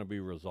that going to be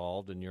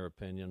resolved, in your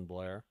opinion,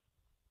 Blair?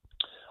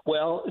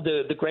 Well,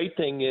 the great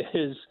thing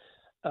is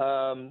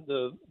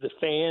the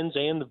fans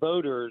and the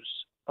voters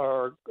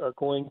are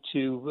going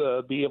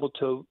to be able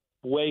to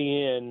weigh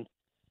in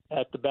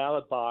at the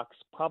ballot box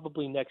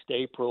probably next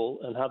April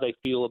and how they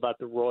feel about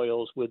the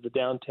Royals with the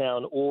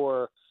downtown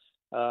or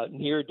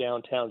near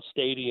downtown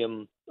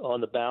stadium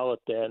on the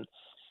ballot. Then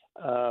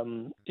I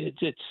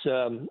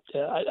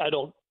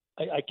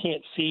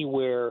can't see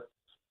where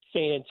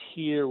fans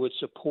here would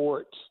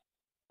support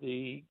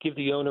give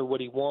the owner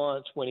what he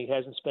wants when he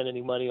hasn't spent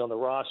any money on the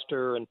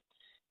roster, and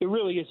it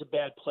really is a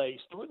bad place.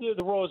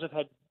 The Royals have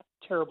had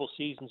terrible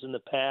seasons in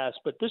the past,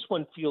 but this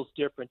one feels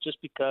different just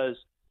because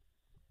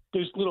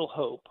there's little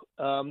hope.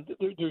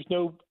 There's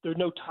no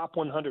top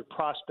 100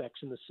 prospects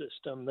in the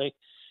system.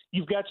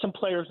 You've got some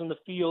players on the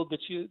field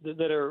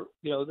that are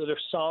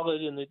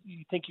solid and that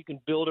you think you can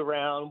build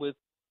around with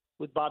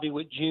Bobby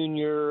Witt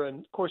Jr.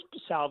 and of course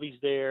Salvi's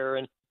there,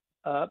 and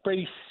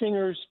Brady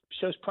Singer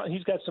shows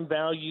he's got some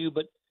value,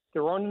 but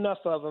there aren't enough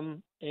of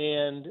them,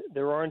 and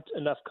there aren't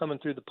enough coming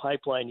through the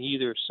pipeline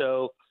either.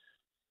 So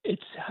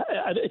it's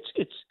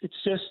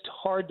just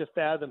hard to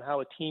fathom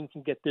how a team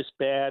can get this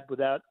bad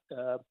without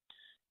the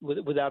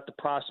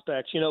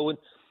prospects.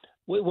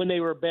 When they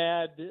were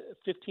bad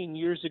 15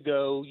 years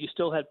ago, you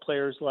still had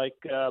players like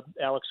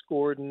Alex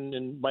Gordon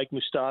and Mike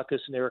Moustakas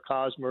and Eric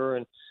Hosmer,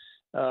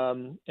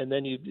 and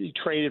then you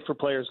traded for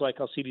players like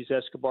Alcides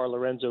Escobar,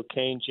 Lorenzo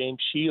Cain, James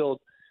Shield,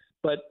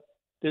 but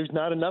there's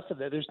not enough of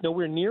that. There's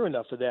nowhere near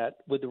enough of that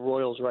with the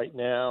Royals right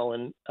now,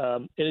 and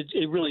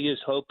it really is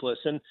hopeless.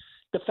 And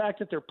the fact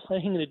that they're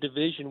playing in a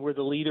division where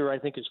the leader, I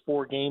think, is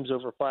 4 games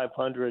over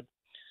 500,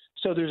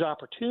 so there's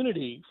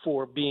opportunity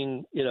for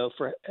being,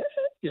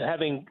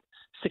 having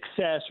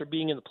success or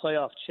being in the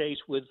playoff chase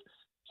with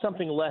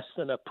something less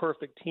than a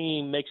perfect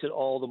team makes it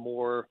all the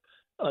more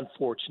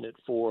unfortunate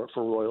for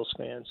Royals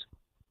fans.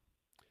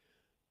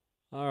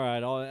 All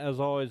right. As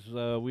always,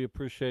 we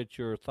appreciate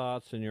your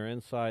thoughts and your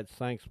insights.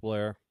 Thanks,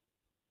 Blair.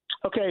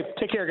 Okay.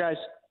 Take care, guys.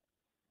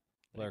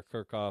 Blair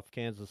Kerkhoff,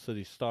 Kansas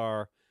City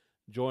Star,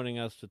 joining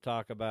us to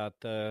talk about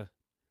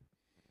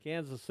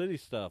Kansas City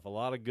stuff. A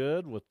lot of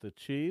good with the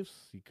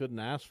Chiefs. You couldn't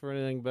ask for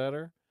anything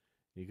better.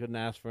 You couldn't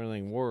ask for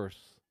anything worse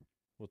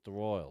with the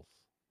Royals.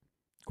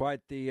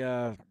 Quite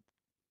the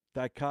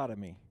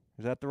dichotomy.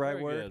 Is that the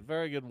right word? Good.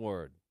 Very good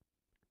word.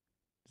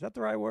 Is that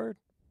the right word?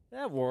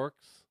 That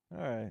works. All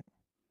right.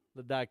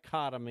 The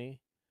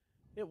dichotomy,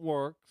 it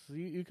works.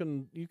 You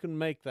can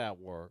make that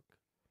work.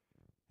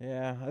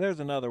 Yeah, there's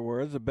another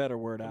word. There's a better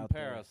word out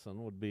there.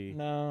 Comparison would be.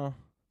 No.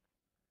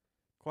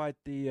 Quite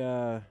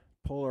the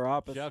polar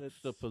opposite.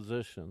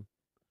 Juxtaposition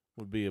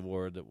would be a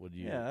word that would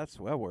use. Yeah,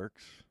 that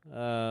works.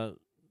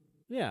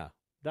 Yeah,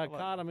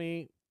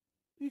 dichotomy,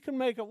 you can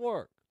make it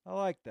work. I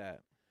like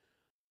that.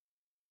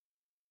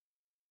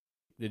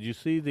 Did you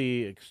see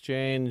the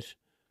exchange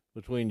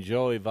between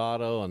Joey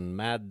Votto and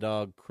Mad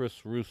Dog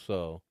Chris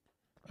Russo?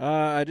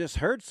 I just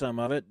heard some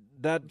of it.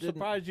 I'm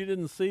surprised you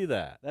didn't see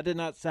that. That did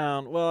not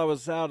sound well. I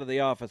was out of the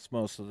office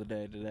most of the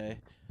day today.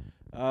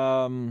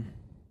 Where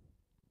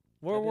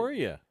were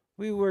you?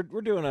 We're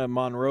doing a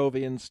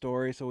Monrovian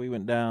story, so we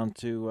went down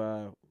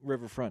to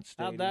Riverfront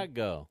Stadium. How'd that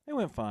go? It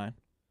went fine.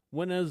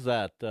 When is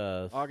that?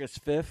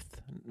 August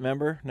 5th.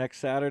 Remember, next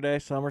Saturday,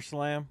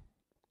 SummerSlam.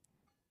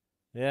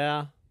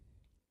 Yeah,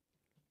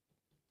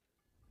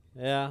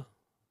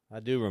 I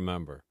do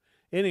remember.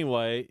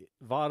 Anyway,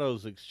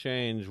 Votto's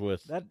exchange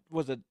with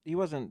he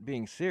wasn't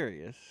being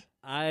serious.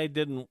 I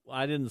didn't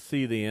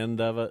see the end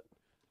of it.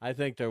 I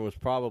think there was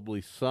probably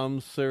some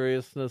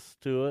seriousness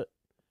to it,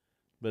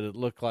 but it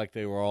looked like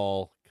they were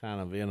all kind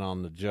of in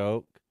on the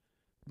joke.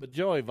 But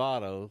Joey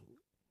Votto,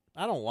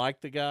 I don't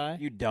like the guy.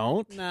 You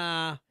don't?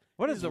 Nah.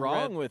 What is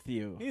wrong with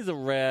you? He's a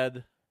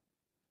red.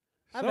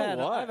 I've had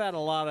a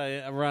lot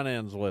of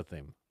run-ins with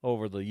him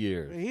over the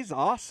years. He's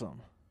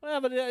awesome. Well,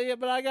 but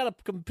I got to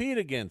compete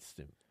against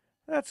him.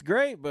 That's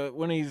great, but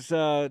when he's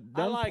done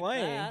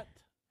playing,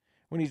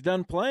 when he's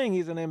done playing,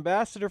 he's an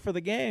ambassador for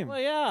the game.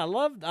 Well, yeah, I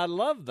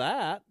love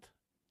that,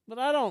 but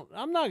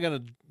I'm not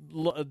going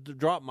to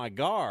drop my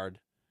guard.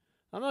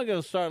 I'm not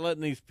going to start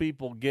letting these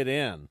people get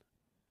in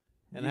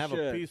and have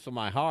a piece of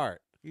my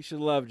heart. You should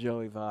love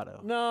Joey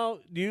Votto. No,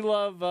 do you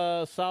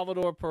love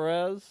Salvador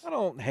Perez? I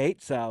don't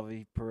hate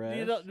Salvi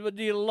Perez. But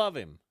do you love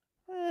him?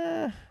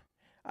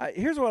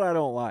 Here's what I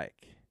don't like.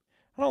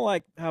 I don't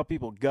like how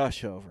people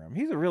gush over him.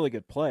 He's a really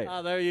good player.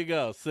 Oh, there you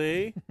go.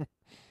 See?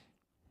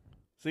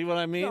 See what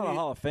I mean? He's not a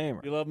Hall of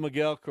Famer. You love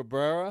Miguel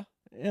Cabrera?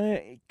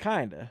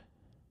 Kind of.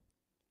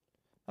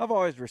 I've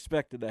always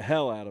respected the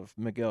hell out of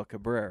Miguel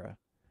Cabrera.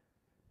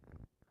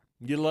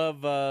 You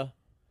love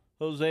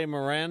Jose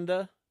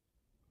Miranda?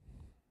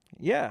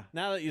 Yeah.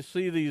 Now that you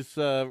see these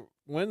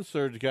wind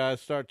surge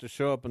guys start to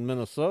show up in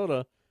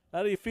Minnesota,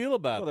 how do you feel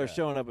about Well, they're that?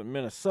 showing up in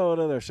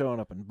Minnesota. They're showing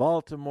up in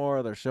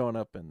Baltimore. They're showing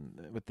up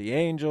with the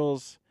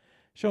Angels.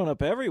 Showing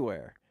up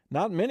everywhere.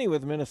 Not many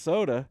with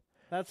Minnesota.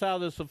 That's how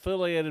this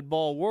affiliated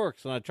ball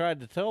works, and I tried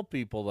to tell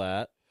people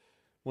that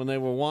when they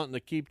were wanting to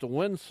keep the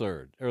wind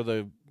surge or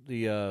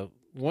the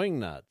wing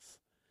nuts.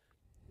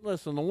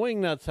 Listen, the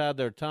wing nuts had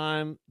their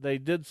time. They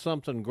did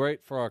something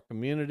great for our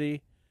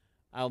community.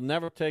 I'll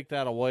never take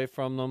that away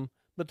from them,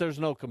 but there's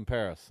no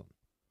comparison.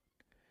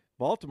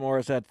 Baltimore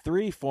has had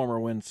 3 former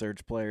Wind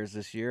Surge players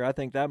this year. I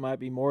think that might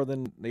be more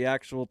than the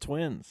actual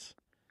Twins.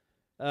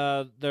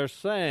 They're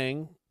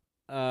saying,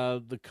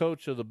 the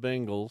coach of the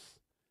Bengals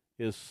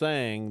is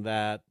saying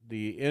that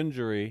the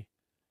injury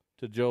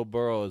to Joe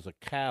Burrow is a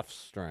calf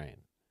strain.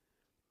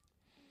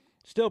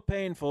 Still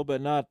painful,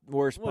 but not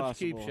worse possible. Which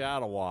keeps you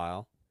out a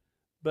while.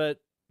 But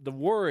the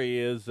worry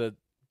is that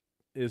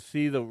is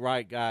he the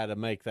right guy to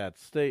make that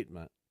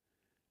statement?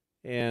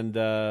 And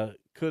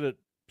could it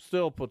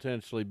still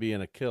potentially be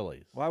an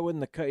Achilles? Why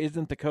wouldn't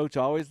isn't the coach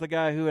always the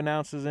guy who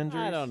announces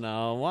injuries? I don't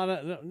know.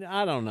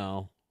 I don't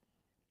know.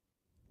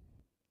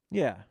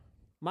 Yeah.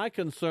 My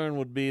concern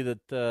would be that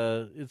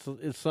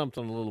it's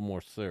something a little more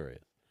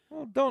serious.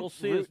 Well, we'll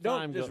see as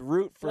time just goes.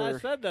 root for. Well, I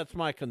said that's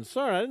my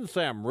concern. I didn't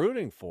say I'm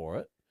rooting for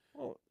it.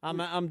 Well,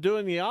 I'm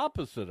doing the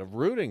opposite of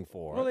rooting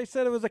for it. Well, they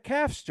said it was a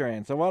calf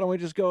strain, so why don't we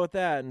just go with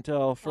that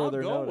until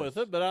further I'll go notice?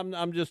 with it, but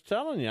I'm just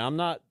telling you,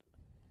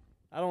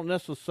 I don't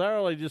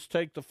necessarily just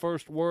take the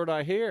first word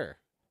I hear.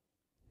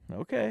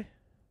 Okay.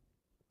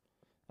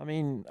 I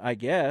mean, I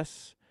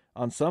guess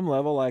on some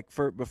level, like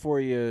before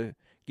you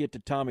get to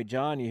Tommy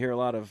John, you hear a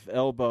lot of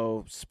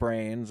elbow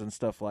sprains and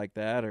stuff like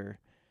that, or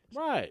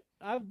right.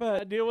 I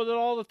deal with it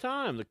all the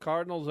time. The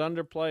Cardinals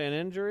underplay an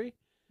injury,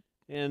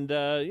 and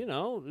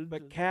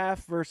But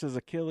calf versus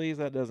Achilles,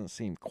 that doesn't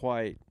seem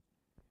quite.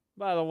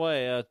 By the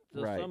way,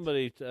 right.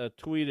 Somebody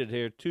tweeted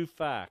here 2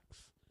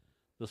 facts.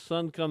 The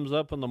sun comes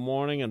up in the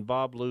morning, and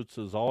Bob Lutz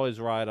is always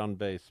right on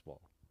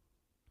baseball.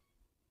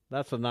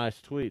 That's a nice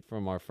tweet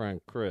from our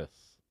friend Chris.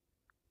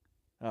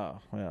 Oh,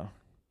 well.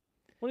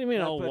 What do you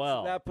mean,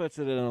 That puts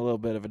it in a little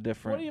bit of a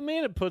different. What do you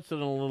mean it puts it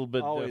in a little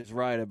bit always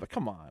different? right, but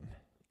come on,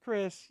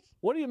 Chris.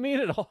 What do you mean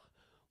at all?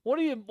 What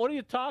are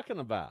you talking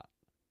about?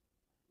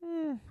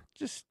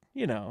 Just,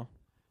 And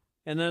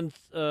then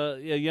a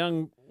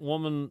young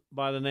woman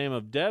by the name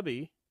of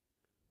Debbie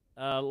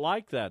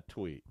liked that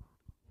tweet.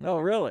 Oh,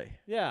 really?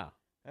 Yeah.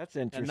 That's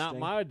interesting. And not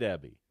my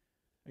Debbie.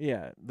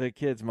 Yeah, the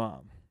kid's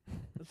mom.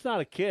 It's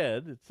not a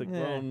kid. It's a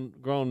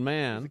grown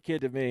man. It's a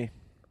kid to me.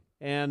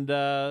 And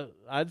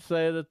I'd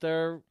say that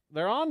they're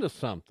onto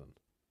something.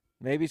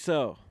 Maybe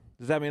so.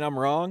 Does that mean I'm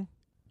wrong?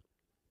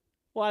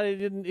 Well, he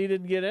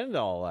didn't get into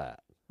all that.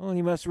 Well,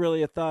 he must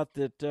really have thought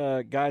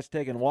that guys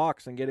taking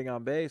walks and getting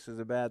on base is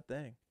a bad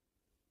thing,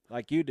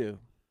 like you do.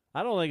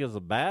 I don't think it's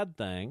a bad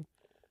thing.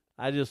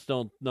 I just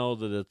don't know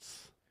that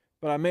it's.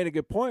 But I made a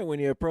good point when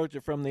you approach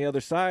it from the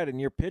other side and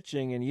you're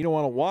pitching and you don't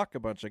want to walk a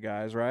bunch of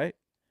guys, right?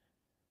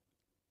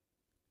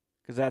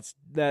 Because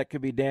that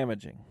could be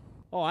damaging.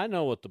 Oh, I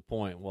know what the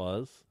point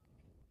was.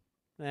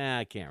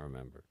 I can't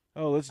remember.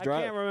 Oh, let's drive.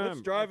 I can't remember.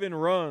 Let's drive in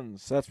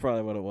runs. That's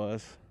probably what it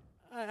was.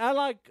 I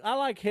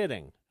like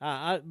hitting.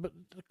 But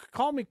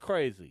call me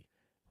crazy.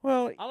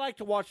 Well, I like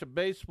to watch a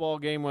baseball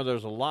game where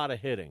there's a lot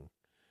of hitting,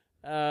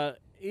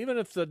 even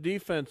if the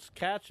defense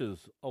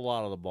catches a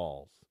lot of the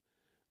balls.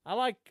 I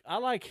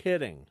like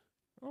hitting.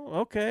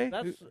 Oh, okay.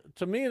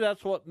 To me,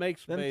 that's what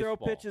makes then baseball.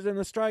 Throw pitches in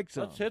the strike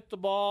zone. Let's hit the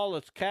ball.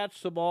 Let's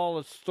catch the ball.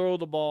 Let's throw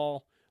the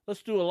ball.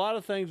 Let's do a lot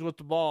of things with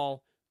the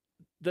ball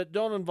that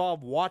don't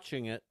involve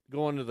watching it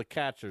go into the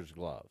catcher's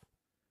glove.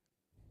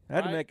 I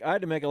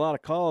had to make a lot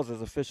of calls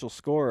as official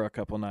scorer a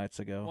couple nights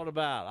ago. What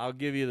about? I'll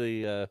give you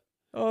the.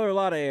 there are a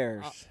lot of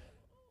errors.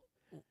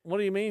 What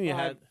do you mean you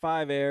had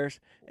 5 errors?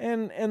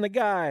 And the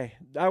guy,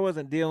 I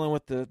wasn't dealing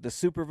with the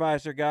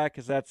supervisor guy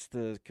because that's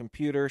the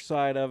computer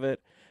side of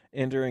it,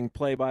 entering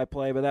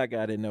play-by-play, but that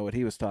guy didn't know what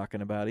he was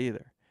talking about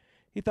either.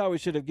 He thought we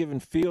should have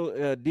given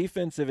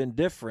defensive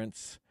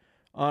indifference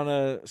on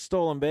a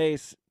stolen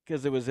base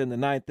because it was in the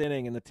 9th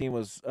inning and the team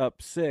was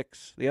up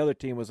 6. The other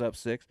team was up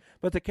 6,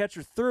 but the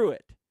catcher threw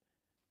it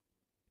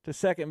to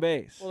second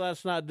base. Well,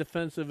 that's not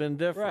defensive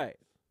indifference. Right.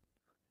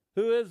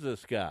 Who is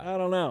this guy? I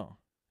don't know.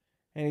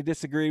 And he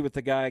disagreed with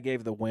the guy I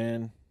gave the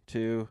win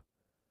to.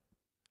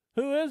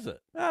 Who is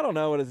it? I don't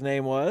know what his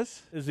name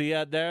was. Is he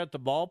out there at the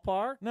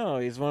ballpark? No,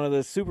 he's one of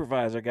the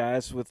supervisor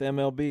guys with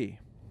MLB.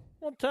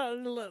 Well,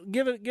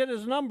 get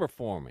his number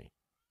for me.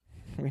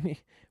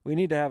 We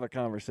need to have a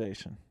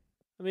conversation.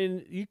 I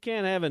mean, you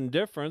can't have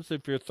indifference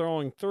if you're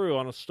throwing through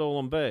on a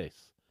stolen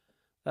base.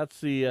 That's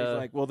the. He's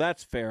like, well,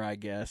 that's fair, I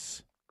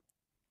guess.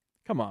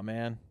 Come on,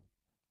 man.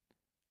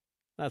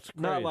 That's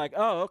crazy. Not like,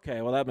 oh,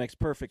 okay, well, that makes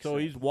perfect sense. So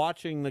he's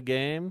watching the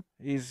game?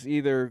 He's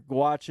either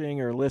watching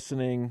or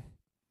listening.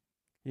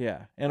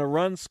 Yeah, and a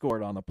run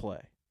scored on the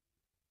play.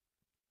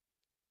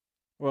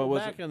 Well,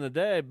 back in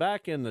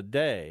the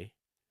day,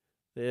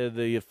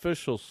 the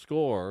official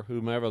score,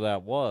 whomever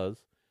that was,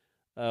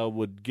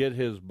 would get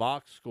his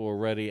box score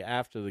ready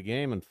after the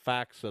game and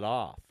fax it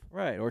off.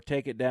 Right, or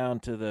take it down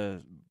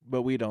to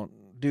but we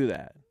don't do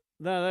that.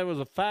 No, there was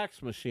a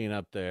fax machine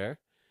up there,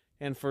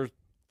 and for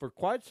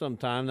quite some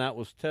time that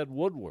was Ted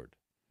Woodward,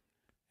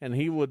 and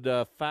he would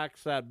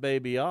fax that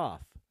baby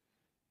off.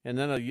 And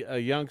then a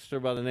youngster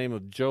by the name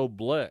of Joe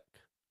Blick,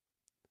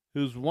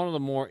 who's one of the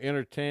more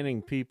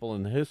entertaining people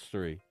in the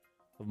history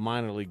of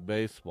minor league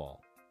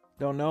baseball.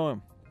 Don't know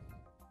him.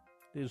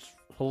 He's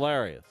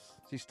hilarious.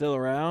 Is he still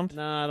around?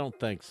 No, I don't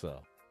think so.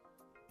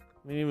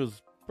 I mean, he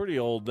was pretty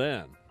old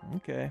then.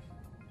 Okay.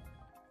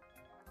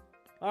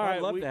 All right.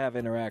 I'd love to have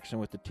interaction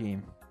with the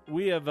team.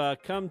 We have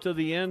come to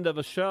the end of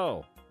a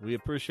show. We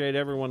appreciate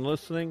everyone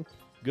listening.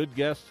 Good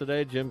guest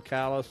today, Jim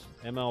Callis,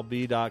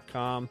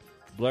 MLB.com.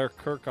 Blair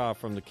Kerkhoff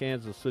from the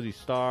Kansas City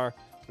Star.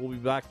 We'll be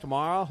back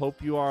tomorrow.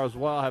 Hope you are as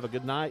well. Have a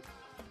good night.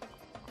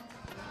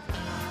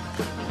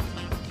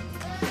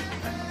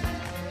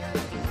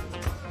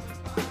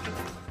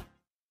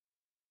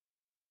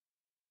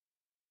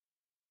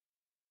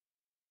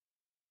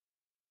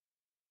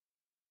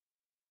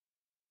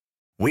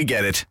 We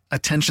get it.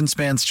 Attention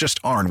spans just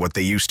aren't what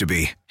they used to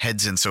be.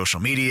 Heads in social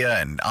media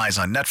and eyes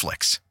on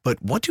Netflix.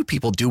 But what do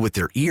people do with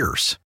their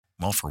ears?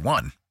 Well, for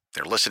one,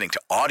 they're listening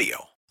to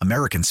audio.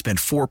 Americans spend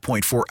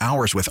 4.4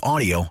 hours with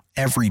audio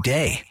every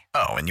day.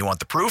 Oh, and you want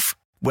the proof?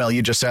 Well,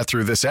 you just sat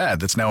through this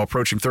ad that's now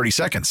approaching 30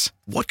 seconds.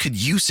 What could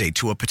you say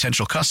to a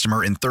potential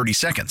customer in 30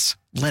 seconds?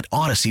 Let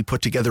Odyssey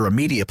put together a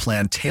media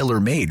plan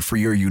tailor-made for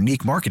your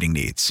unique marketing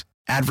needs.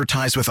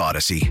 Advertise with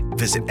Odyssey.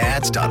 Visit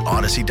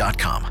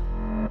ads.odyssey.com.